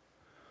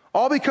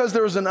 All because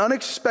there was an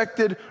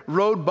unexpected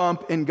road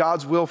bump in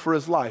God's will for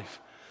his life.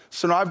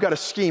 So now I've got a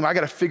scheme. I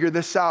got to figure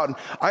this out. And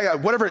I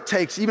got whatever it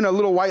takes, even a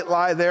little white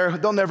lie there.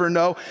 They'll never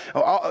know.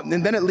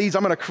 And then it leads,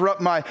 I'm going to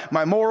corrupt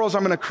my morals.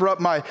 I'm going to corrupt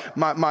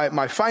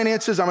my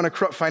finances. I'm going to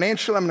corrupt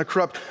financially. I'm going to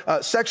corrupt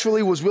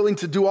sexually. Was willing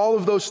to do all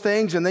of those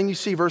things. And then you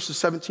see verses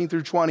 17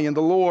 through 20. And the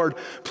Lord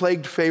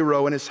plagued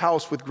Pharaoh and his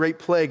house with great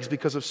plagues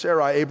because of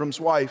Sarai, Abram's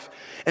wife.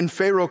 And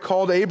Pharaoh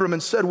called Abram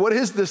and said, What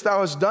is this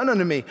thou hast done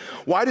unto me?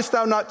 Why didst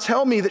thou not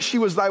tell me that she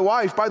was thy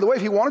wife? By the way,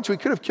 if he wanted to, he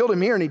could have killed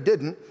him here, and he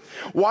didn't.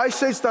 Why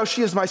sayest thou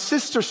she is my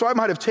sister, so I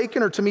might have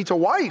taken her to me to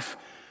wife?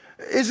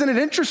 Isn't it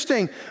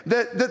interesting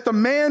that the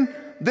man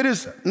that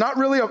is not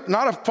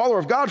a follower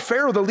of God,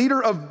 Pharaoh, the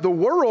leader of the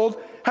world,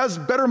 has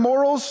better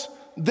morals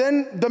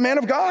than the man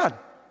of God?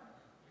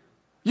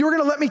 You were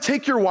going to let me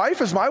take your wife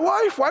as my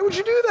wife? Why would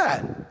you do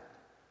that?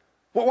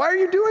 Well, why are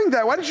you doing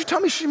that? Why did you tell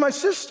me she's my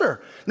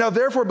sister? Now,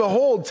 therefore,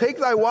 behold, take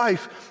thy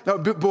wife. Now,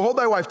 behold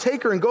thy wife,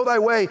 take her and go thy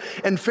way.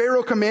 And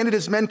Pharaoh commanded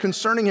his men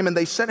concerning him, and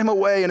they sent him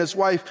away and his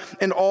wife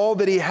and all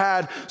that he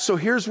had. So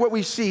here's what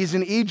we see. He's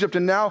in Egypt,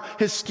 and now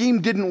his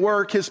scheme didn't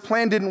work. His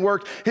plan didn't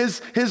work.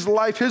 His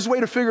life, his way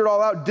to figure it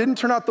all out didn't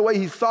turn out the way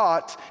he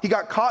thought. He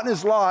got caught in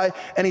his lie,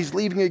 and he's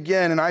leaving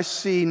again. And I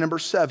see number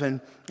 7,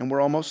 and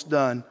we're almost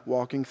done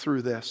walking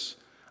through this.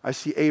 I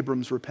see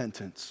Abram's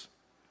repentance.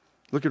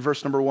 Look at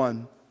verse number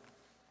 1.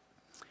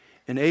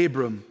 And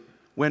Abram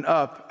went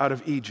up out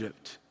of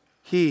Egypt,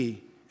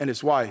 he and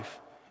his wife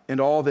and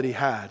all that he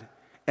had,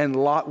 and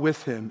Lot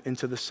with him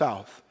into the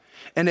south.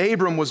 And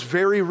Abram was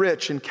very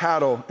rich in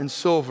cattle and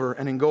silver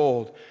and in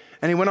gold.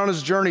 And he went on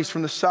his journeys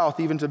from the south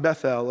even to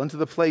Bethel, unto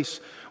the place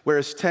where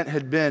his tent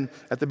had been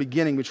at the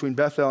beginning between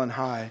Bethel and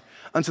Hai,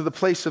 unto the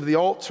place of the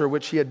altar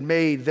which he had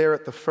made there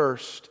at the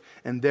first.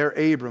 And there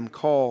Abram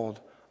called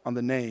on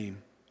the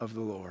name of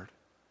the Lord.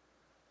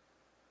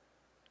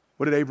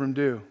 What did Abram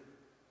do?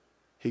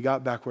 He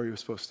got back where he was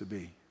supposed to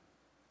be.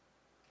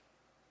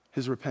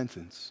 His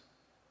repentance.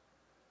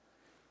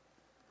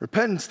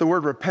 Repentance, the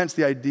word repent's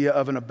the idea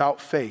of an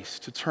about face,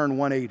 to turn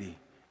 180.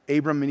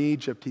 Abram in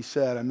Egypt, he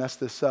said, I messed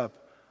this up.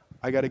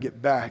 I got to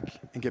get back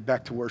and get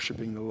back to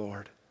worshiping the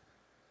Lord.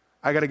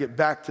 I got to get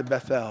back to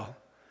Bethel.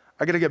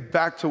 I got to get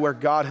back to where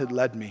God had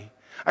led me.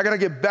 I got to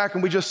get back,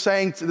 and we just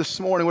sang this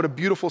morning, what a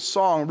beautiful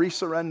song,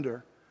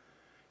 Resurrender.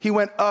 He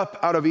went up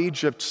out of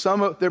Egypt.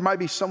 There might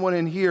be someone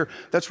in here,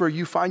 that's where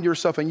you find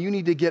yourself, and you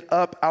need to get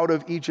up out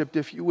of Egypt,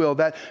 if you will.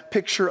 That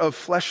picture of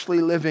fleshly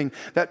living,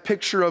 that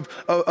picture of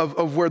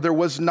where there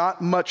was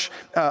not much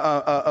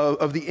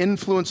of the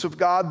influence of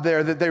God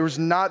there, that they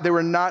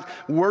were not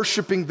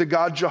worshiping the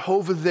God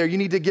Jehovah there. You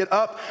need to get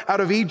up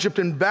out of Egypt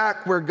and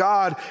back where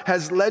God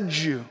has led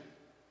you.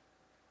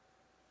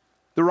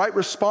 The right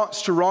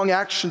response to wrong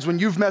actions, when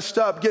you've messed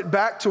up, get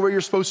back to where you're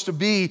supposed to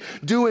be,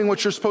 doing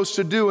what you're supposed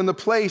to do in the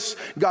place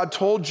God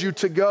told you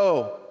to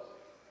go.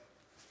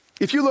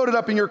 If you loaded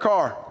up in your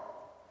car,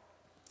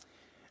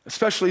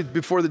 especially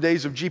before the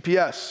days of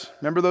GPS,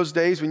 remember those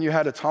days when you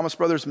had a Thomas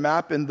Brothers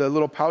map in the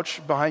little pouch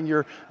behind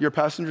your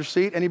passenger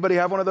seat? Anybody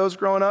have one of those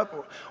growing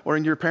up? Or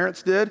your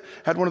parents did?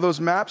 Had one of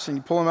those maps, and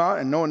you pull them out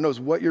and no one knows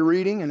what you're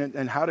reading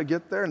and how to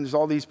get there, and there's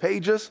all these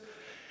pages.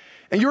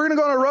 And you were gonna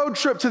go on a road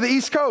trip to the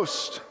East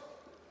Coast.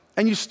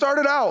 And you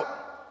started out,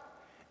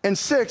 and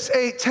 6,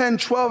 8, 10,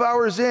 12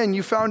 hours in,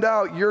 you found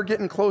out you're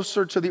getting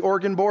closer to the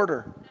Oregon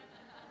border.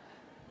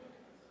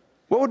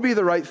 What would be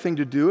the right thing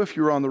to do if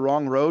you were on the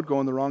wrong road,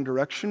 going the wrong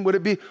direction? Would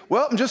it be,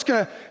 well, I'm just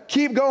going to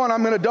keep going.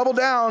 I'm going to double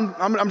down.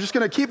 I'm just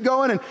going to keep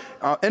going and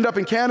end up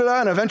in Canada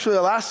and eventually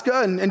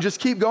Alaska and just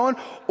keep going?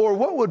 Or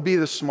what would be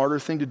the smarter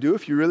thing to do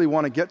if you really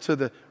want to get to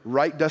the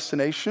right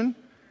destination?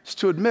 Is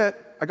to admit,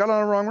 I got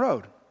on the wrong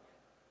road.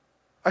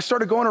 I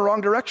started going the wrong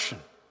direction.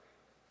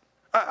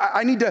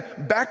 I need to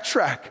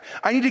backtrack.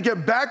 I need to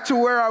get back to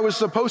where I was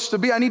supposed to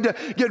be. I need to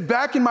get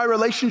back in my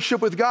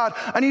relationship with God.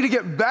 I need to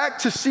get back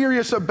to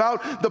serious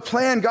about the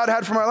plan God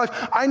had for my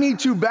life. I need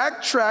to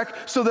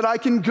backtrack so that I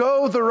can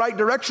go the right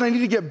direction. I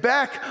need to get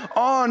back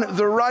on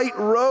the right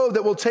road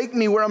that will take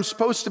me where I'm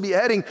supposed to be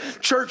heading.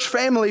 Church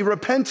family,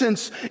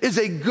 repentance is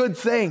a good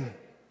thing.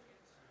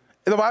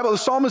 In the Bible, the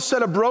psalmist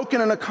said, a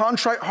broken and a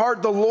contrite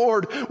heart the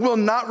Lord will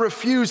not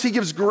refuse. He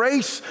gives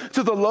grace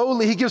to the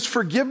lowly. He gives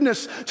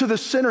forgiveness to the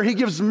sinner. He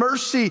gives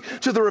mercy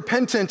to the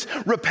repentant.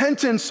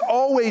 Repentance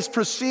always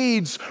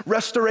precedes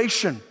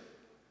restoration.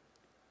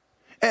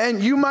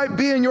 And you might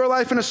be in your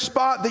life in a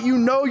spot that you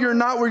know you're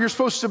not where you're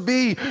supposed to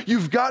be.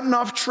 You've gotten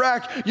off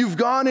track. You've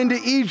gone into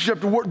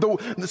Egypt.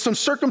 Some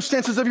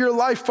circumstances of your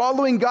life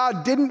following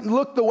God didn't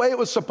look the way it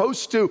was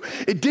supposed to.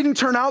 It didn't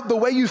turn out the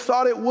way you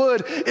thought it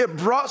would. It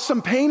brought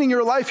some pain in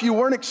your life you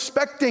weren't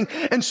expecting.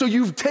 And so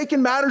you've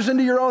taken matters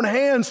into your own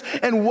hands.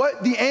 And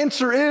what the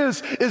answer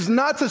is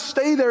not to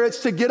stay there.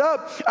 It's to get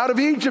up out of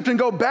Egypt and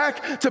go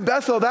back to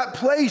Bethel, that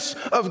place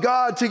of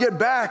God, to get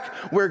back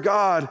where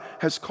God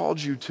has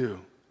called you to.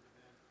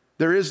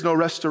 There is no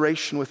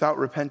restoration without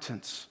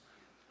repentance.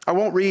 I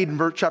won't read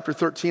chapter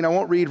 13. I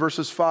won't read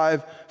verses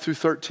 5 through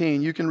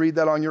 13. You can read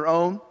that on your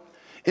own.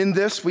 In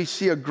this, we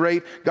see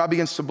God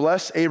begins to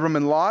bless Abram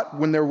and Lot.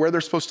 When they're where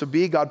they're supposed to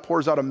be, God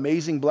pours out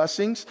amazing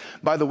blessings.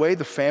 By the way,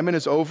 the famine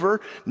is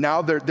over.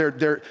 Now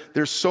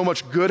there's so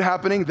much good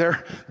happening.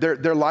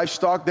 Their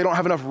livestock, they don't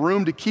have enough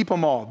room to keep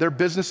them all. Their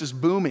business is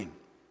booming.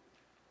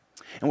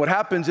 And what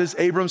happens is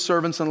Abram's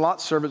servants and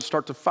Lot's servants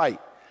start to fight.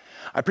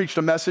 I preached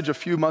a message a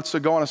few months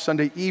ago on a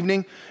Sunday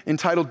evening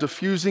entitled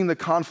Diffusing the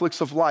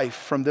Conflicts of Life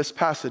from this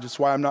passage. It's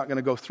why I'm not going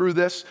to go through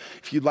this.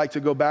 If you'd like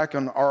to go back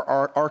on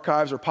our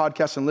archives or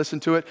podcasts and listen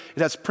to it,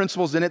 it has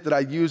principles in it that I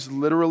use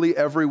literally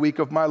every week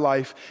of my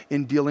life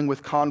in dealing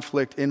with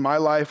conflict in my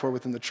life or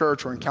within the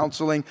church or in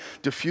counseling,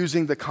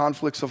 diffusing the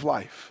conflicts of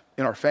life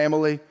in our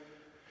family.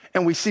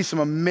 And we see some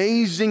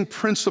amazing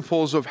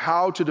principles of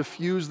how to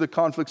diffuse the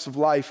conflicts of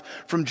life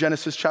from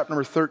Genesis chapter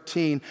number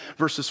 13,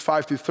 verses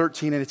 5 through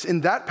 13. And it's in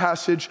that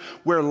passage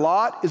where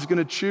Lot is going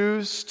to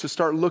choose to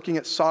start looking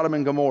at Sodom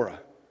and Gomorrah.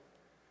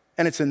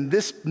 And it's in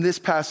this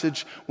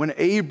passage when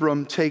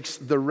Abram takes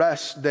the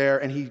rest there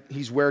and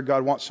he's where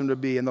God wants him to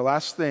be. And the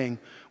last thing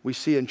we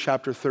see in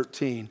chapter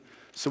 13.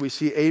 So we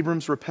see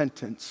Abram's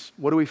repentance.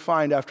 What do we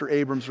find after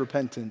Abram's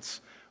repentance?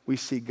 We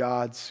see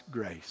God's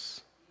grace.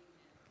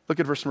 Look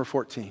at verse number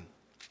 14.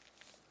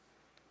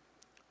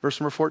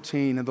 Verse number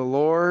 14, and the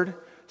Lord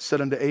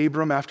said unto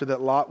Abram after that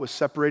Lot was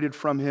separated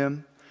from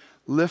him,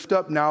 lift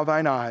up now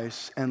thine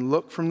eyes and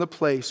look from the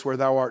place where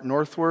thou art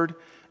northward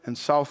and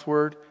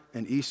southward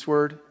and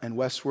eastward and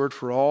westward,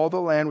 for all the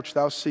land which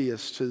thou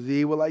seest, to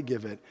thee will I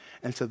give it,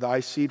 and to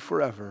thy seed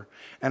forever.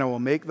 And I will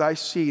make thy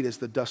seed as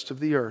the dust of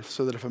the earth,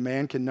 so that if a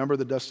man can number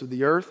the dust of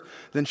the earth,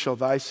 then shall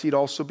thy seed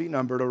also be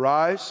numbered.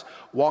 Arise,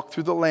 walk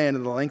through the land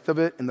in the length of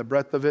it and the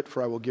breadth of it,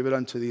 for I will give it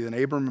unto thee. Then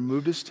Abram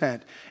removed his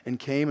tent, and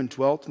came and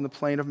dwelt in the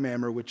plain of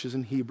Mamre, which is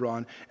in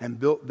Hebron,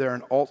 and built there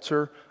an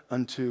altar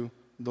unto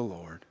the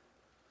Lord.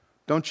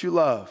 Don't you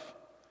love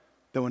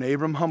that when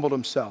Abram humbled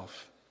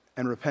himself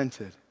and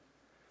repented,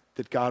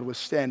 that God was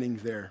standing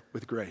there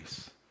with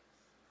grace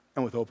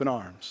and with open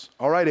arms?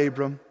 All right,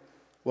 Abram,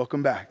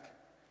 welcome back.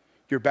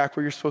 You're back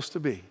where you're supposed to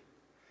be.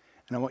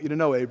 And I want you to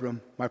know,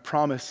 Abram, my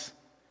promise,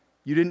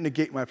 you didn't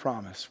negate my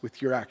promise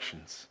with your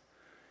actions.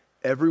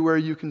 Everywhere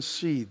you can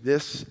see,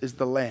 this is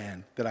the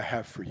land that I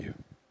have for you.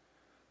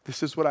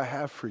 This is what I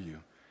have for you.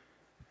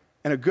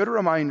 And a good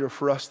reminder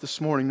for us this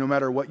morning, no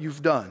matter what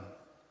you've done,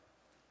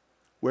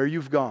 where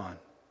you've gone,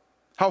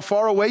 how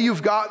far away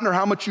you've gotten, or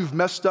how much you've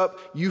messed up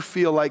you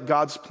feel like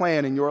God's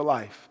plan in your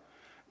life,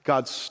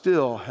 God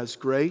still has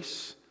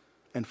grace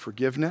and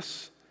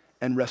forgiveness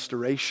and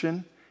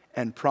restoration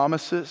and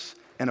promises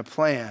and a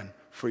plan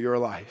for your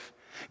life.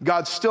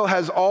 God still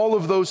has all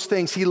of those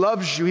things. He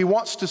loves you. He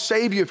wants to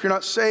save you if you're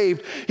not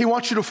saved. He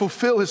wants you to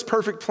fulfill his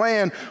perfect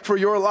plan for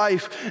your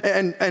life.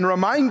 And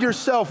remind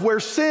yourself, where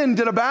sin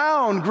did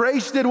abound,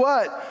 grace did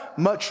what?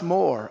 Much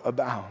more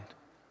abound.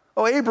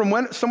 Oh, Abram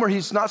went somewhere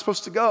he's not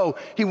supposed to go.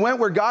 He went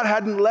where God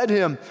hadn't led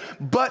him,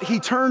 but he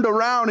turned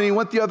around and he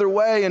went the other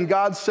way, and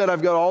God said,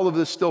 I've got all of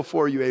this still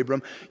for you,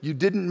 Abram. You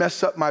didn't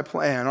mess up my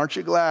plan. Aren't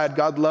you glad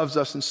God loves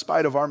us in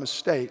spite of our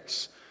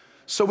mistakes?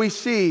 So we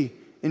see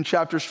in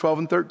chapters 12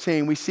 and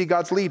 13, we see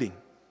God's leading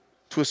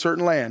to a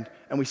certain land,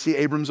 and we see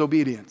Abram's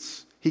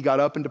obedience. He got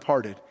up and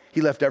departed.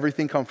 He left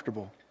everything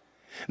comfortable.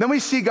 Then we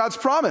see God's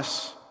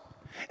promise,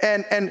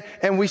 and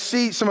we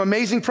see some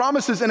amazing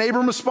promises, and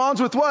Abram responds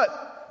with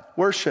what?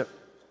 Worship.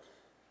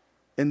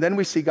 And then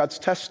we see God's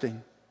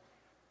testing,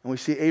 and we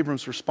see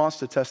Abram's response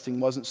to testing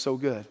wasn't so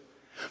good.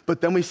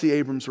 But then we see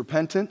Abram's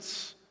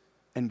repentance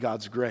and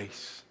God's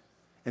grace.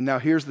 And now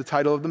here's the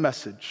title of the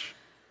message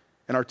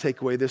and our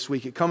takeaway this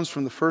week. It comes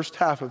from the first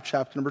half of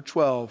chapter number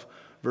 12,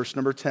 verse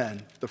number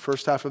 10, the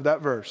first half of that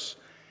verse.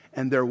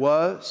 And there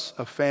was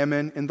a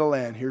famine in the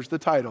land. Here's the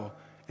title,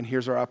 and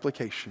here's our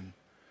application.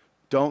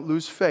 Don't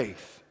lose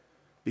faith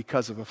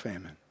because of a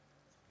famine.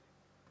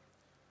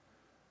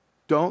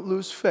 Don't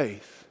lose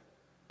faith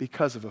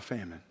because of a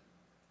famine.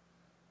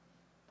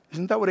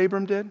 Isn't that what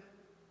Abram did?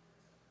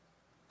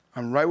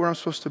 I'm right where I'm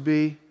supposed to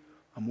be.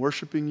 I'm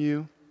worshiping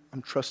you.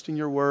 I'm trusting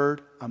your word.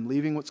 I'm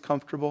leaving what's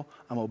comfortable.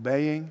 I'm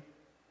obeying.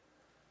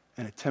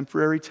 And a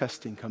temporary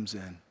testing comes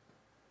in.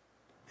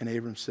 And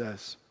Abram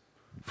says,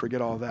 forget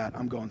all that.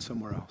 I'm going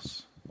somewhere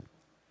else.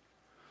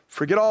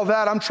 Forget all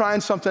that. I'm trying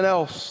something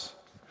else.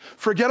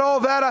 Forget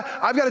all that.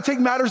 I've got to take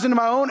matters into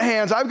my own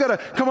hands. I've got to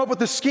come up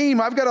with a scheme.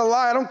 I've got to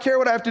lie. I don't care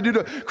what I have to do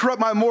to corrupt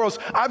my morals.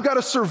 I've got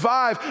to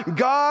survive.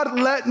 God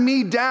let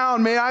me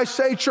down. May I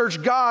say,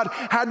 church, God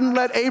hadn't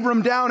let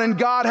Abram down, and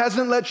God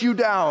hasn't let you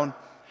down.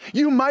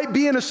 You might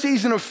be in a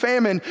season of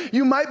famine.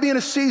 You might be in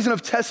a season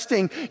of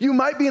testing. You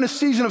might be in a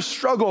season of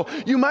struggle.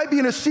 You might be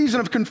in a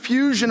season of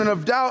confusion and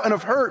of doubt and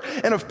of hurt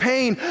and of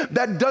pain.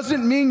 That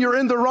doesn't mean you're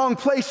in the wrong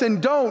place,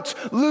 and don't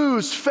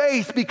lose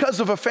faith because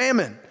of a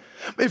famine.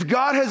 If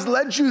God has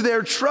led you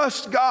there,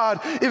 trust God.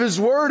 If his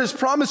word has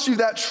promised you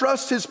that,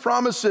 trust his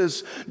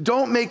promises.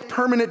 Don't make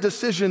permanent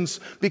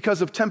decisions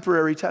because of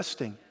temporary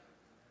testing.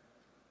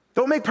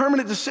 Don't make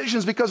permanent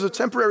decisions because of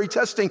temporary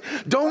testing.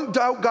 Don't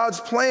doubt God's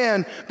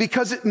plan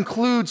because it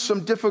includes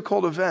some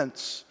difficult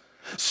events.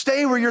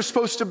 Stay where you're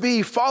supposed to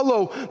be.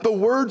 Follow the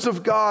words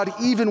of God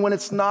even when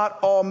it's not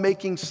all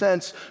making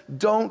sense.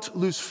 Don't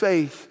lose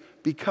faith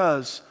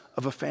because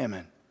of a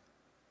famine.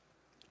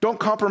 Don't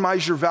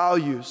compromise your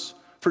values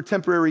for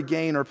temporary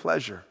gain or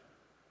pleasure.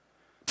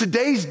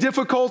 Today's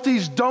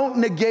difficulties don't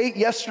negate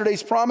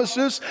yesterday's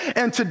promises,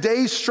 and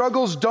today's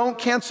struggles don't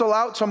cancel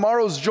out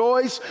tomorrow's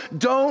joys.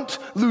 Don't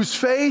lose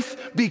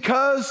faith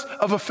because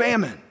of a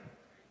famine.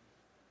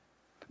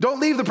 Don't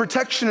leave the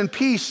protection and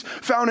peace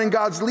found in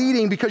God's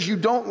leading because you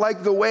don't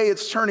like the way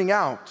it's turning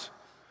out.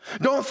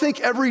 Don't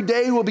think every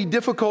day will be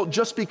difficult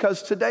just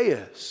because today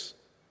is.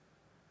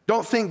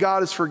 Don't think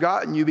God has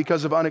forgotten you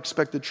because of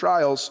unexpected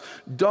trials.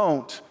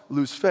 Don't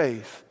lose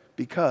faith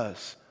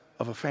because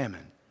of a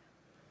famine.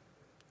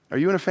 Are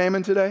you in a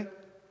famine today?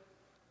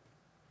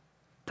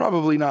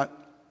 Probably not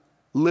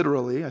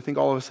literally. I think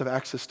all of us have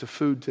access to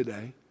food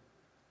today,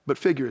 but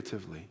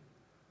figuratively.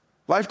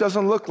 Life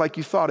doesn't look like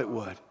you thought it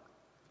would.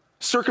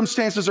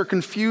 Circumstances are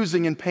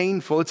confusing and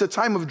painful. It's a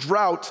time of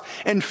drought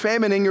and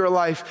famine in your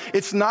life.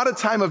 It's not a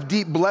time of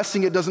deep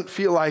blessing, it doesn't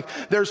feel like.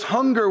 There's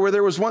hunger where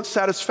there was once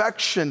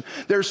satisfaction.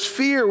 There's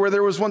fear where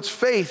there was once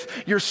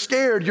faith. You're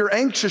scared, you're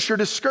anxious, you're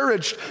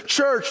discouraged.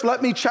 Church,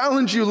 let me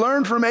challenge you.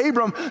 Learn from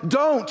Abram.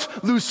 Don't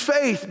lose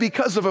faith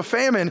because of a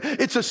famine.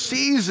 It's a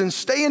season.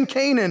 Stay in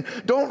Canaan.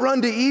 Don't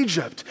run to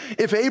Egypt.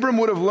 If Abram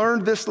would have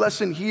learned this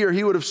lesson here,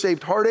 he would have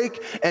saved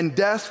heartache and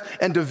death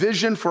and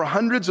division for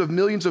hundreds of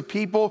millions of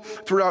people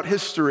throughout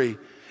history.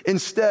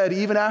 Instead,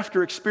 even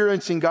after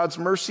experiencing God's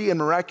mercy and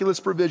miraculous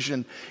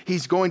provision,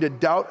 he's going to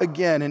doubt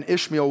again, and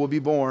Ishmael will be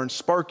born,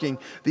 sparking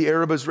the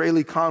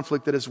Arab-Israeli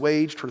conflict that has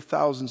waged for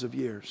thousands of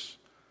years.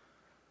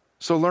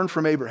 So learn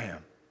from Abraham.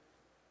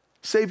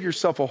 Save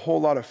yourself a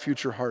whole lot of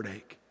future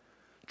heartache.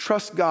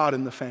 Trust God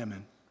in the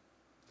famine.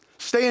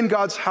 Stay in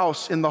God's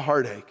house in the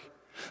heartache.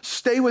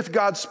 Stay with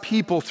God's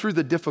people through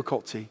the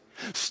difficulty.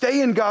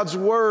 Stay in God's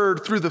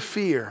word through the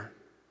fear.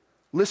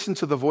 Listen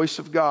to the voice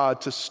of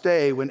God to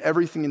stay when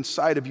everything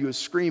inside of you is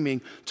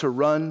screaming to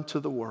run to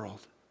the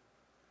world.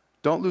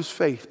 Don't lose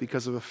faith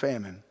because of a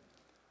famine.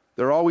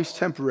 They're always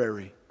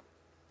temporary,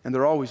 and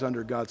they're always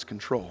under God's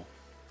control.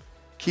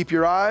 Keep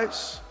your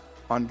eyes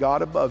on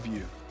God above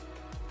you,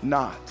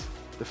 not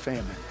the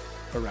famine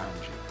around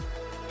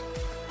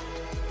you.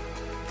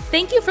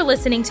 Thank you for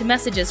listening to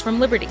Messages from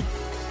Liberty.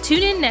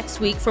 Tune in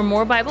next week for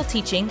more Bible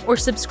teaching or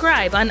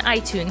subscribe on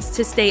iTunes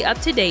to stay up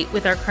to date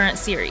with our current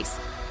series.